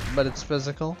drop, but it's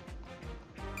physical.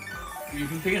 You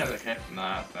can take another hit from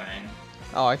that thing.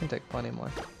 Oh, I can take plenty more.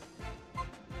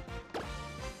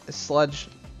 A sludge.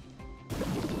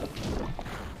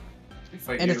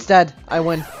 And it's dead. I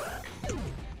win.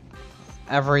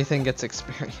 Everything gets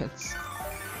experience.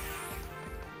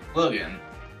 Logan.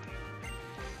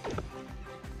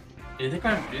 Do you think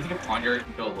a Ponder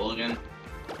can kill Logan?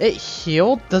 It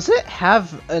healed? Does it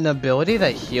have an ability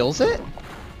that heals it?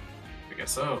 I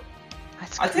guess so.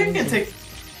 That's I think I crazy.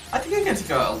 can take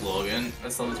a Logan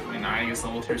that's level 29 against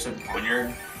level 37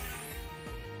 Ponder.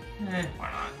 Why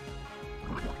not?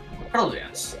 Pearl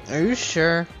Dance. Are you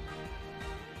sure?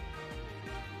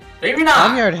 Maybe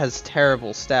not. Ponyard has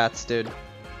terrible stats, dude.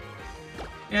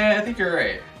 Yeah, I think you're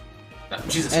right.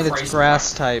 Jesus And Christ, it's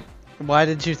grass type. Why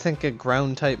did you think a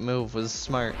ground type move was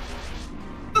smart?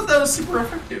 I thought that was super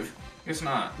effective. Guess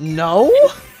not. No?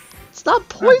 It's not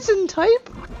poison type?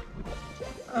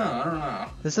 Oh, I don't know.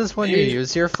 This is when you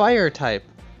use your fire type.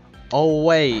 Oh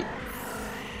wait.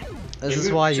 This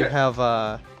is why you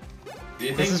have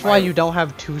this is why you don't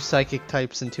have 2 psychic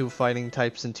types and 2 fighting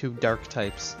types and 2 dark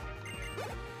types.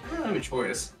 I don't have a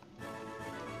choice.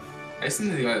 I just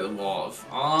need to go to the evolve.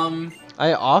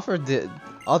 I offered the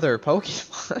other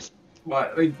Pokemon.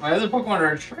 What? Like, my other Pokemon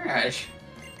are trash.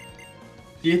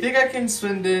 Do you think I can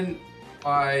spend in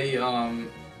my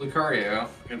Lucario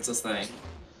against this thing?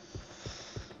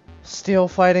 Steel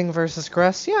fighting versus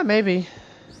grass? Yeah, maybe.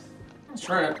 Let's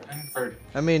try it.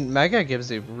 I mean, Mega gives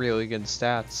you really good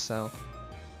stats, so.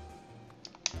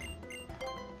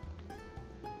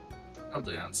 I'll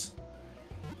dance.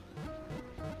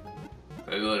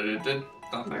 It did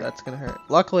nothing. That's gonna hurt.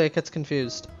 Luckily, it gets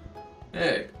confused.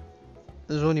 Hey.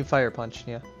 This is when you fire punch,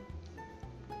 yeah.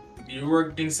 You were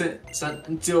getting sent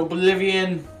into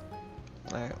oblivion.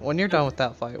 Alright, when you're done with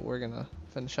that fight, we're gonna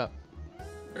finish up.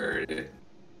 Alright.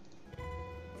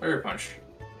 Fire punch.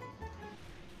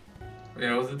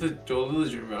 Yeah, we'll do the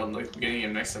dream about like beginning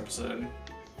of next episode.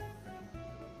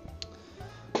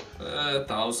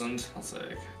 1,000, I'll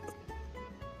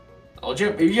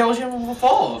take. Maybe Algem will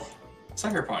evolve.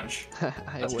 Sucker punch.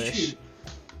 I wish.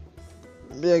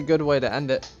 Be a good way to end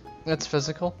it. That's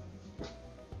physical.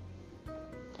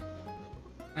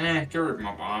 Get rid of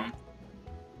my bomb.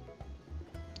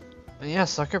 Yeah,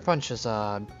 Sucker Punch is,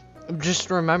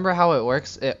 just remember how it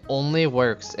works. It only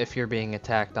works if you're being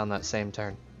attacked on that same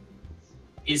turn.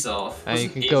 Ease off. And you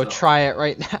can go try it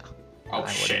right now. Oh,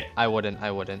 shit. I wouldn't.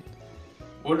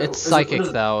 What, It's psychic,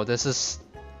 though. This is...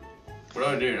 What do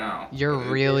I do now? You're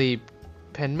really...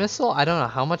 Pin Missile? I don't know.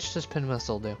 How much does Pin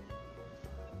Missile do?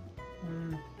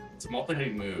 It's a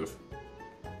multi-hitting move.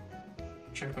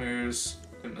 Check moves.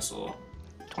 Pin Missile.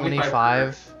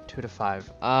 25, 2 to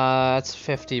 5. That's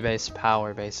 50 base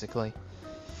power, basically.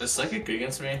 Is Psychic good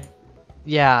against me?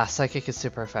 Yeah, Psychic is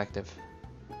super effective.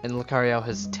 And Lucario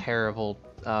has terrible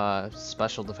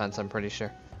special defense, I'm pretty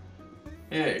sure.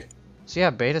 Yay. So yeah,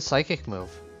 Beta Psychic move.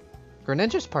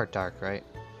 Greninja's part dark, right?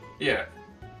 Yeah.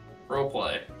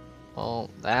 Roleplay. Well,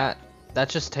 that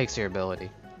just takes your ability.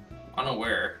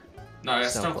 Unaware. No,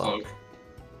 that's Snow Snow Cloak.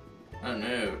 Oh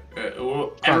no.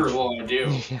 Crunch. Ever will I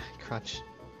do. Yeah, Crunch.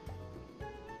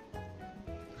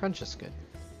 Crunch is good.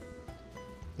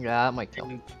 Yeah, that might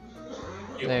kill.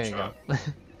 There you go.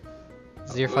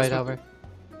 Is your fight over?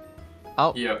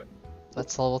 Oh. Yep.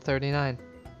 That's level 39.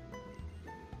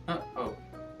 Oh.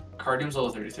 Cardium's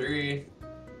level 33.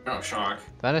 Oh, Shock.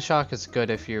 Venoshock is good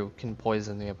if you can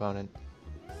poison the opponent.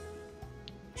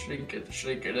 Should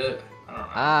I get it? I don't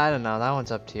know. I don't know, that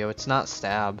one's up to you. It's not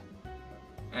stab.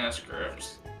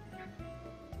 Scripts.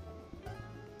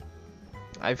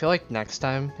 I feel like next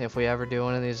time, if we ever do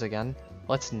one of these again,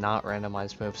 let's not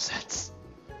randomize movesets.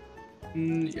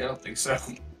 Yeah, I don't think so.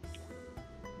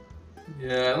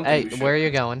 Yeah, I don't Hey, think we should. where are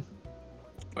you going?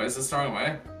 Why is this throwing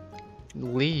away?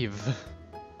 Leave.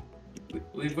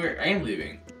 Leave where? I am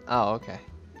leaving. Oh, okay.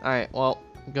 Alright, well,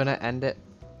 I'm gonna end it.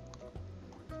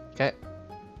 Okay.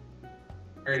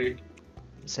 Alrighty.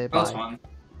 Say That was bye. fun.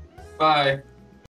 Bye.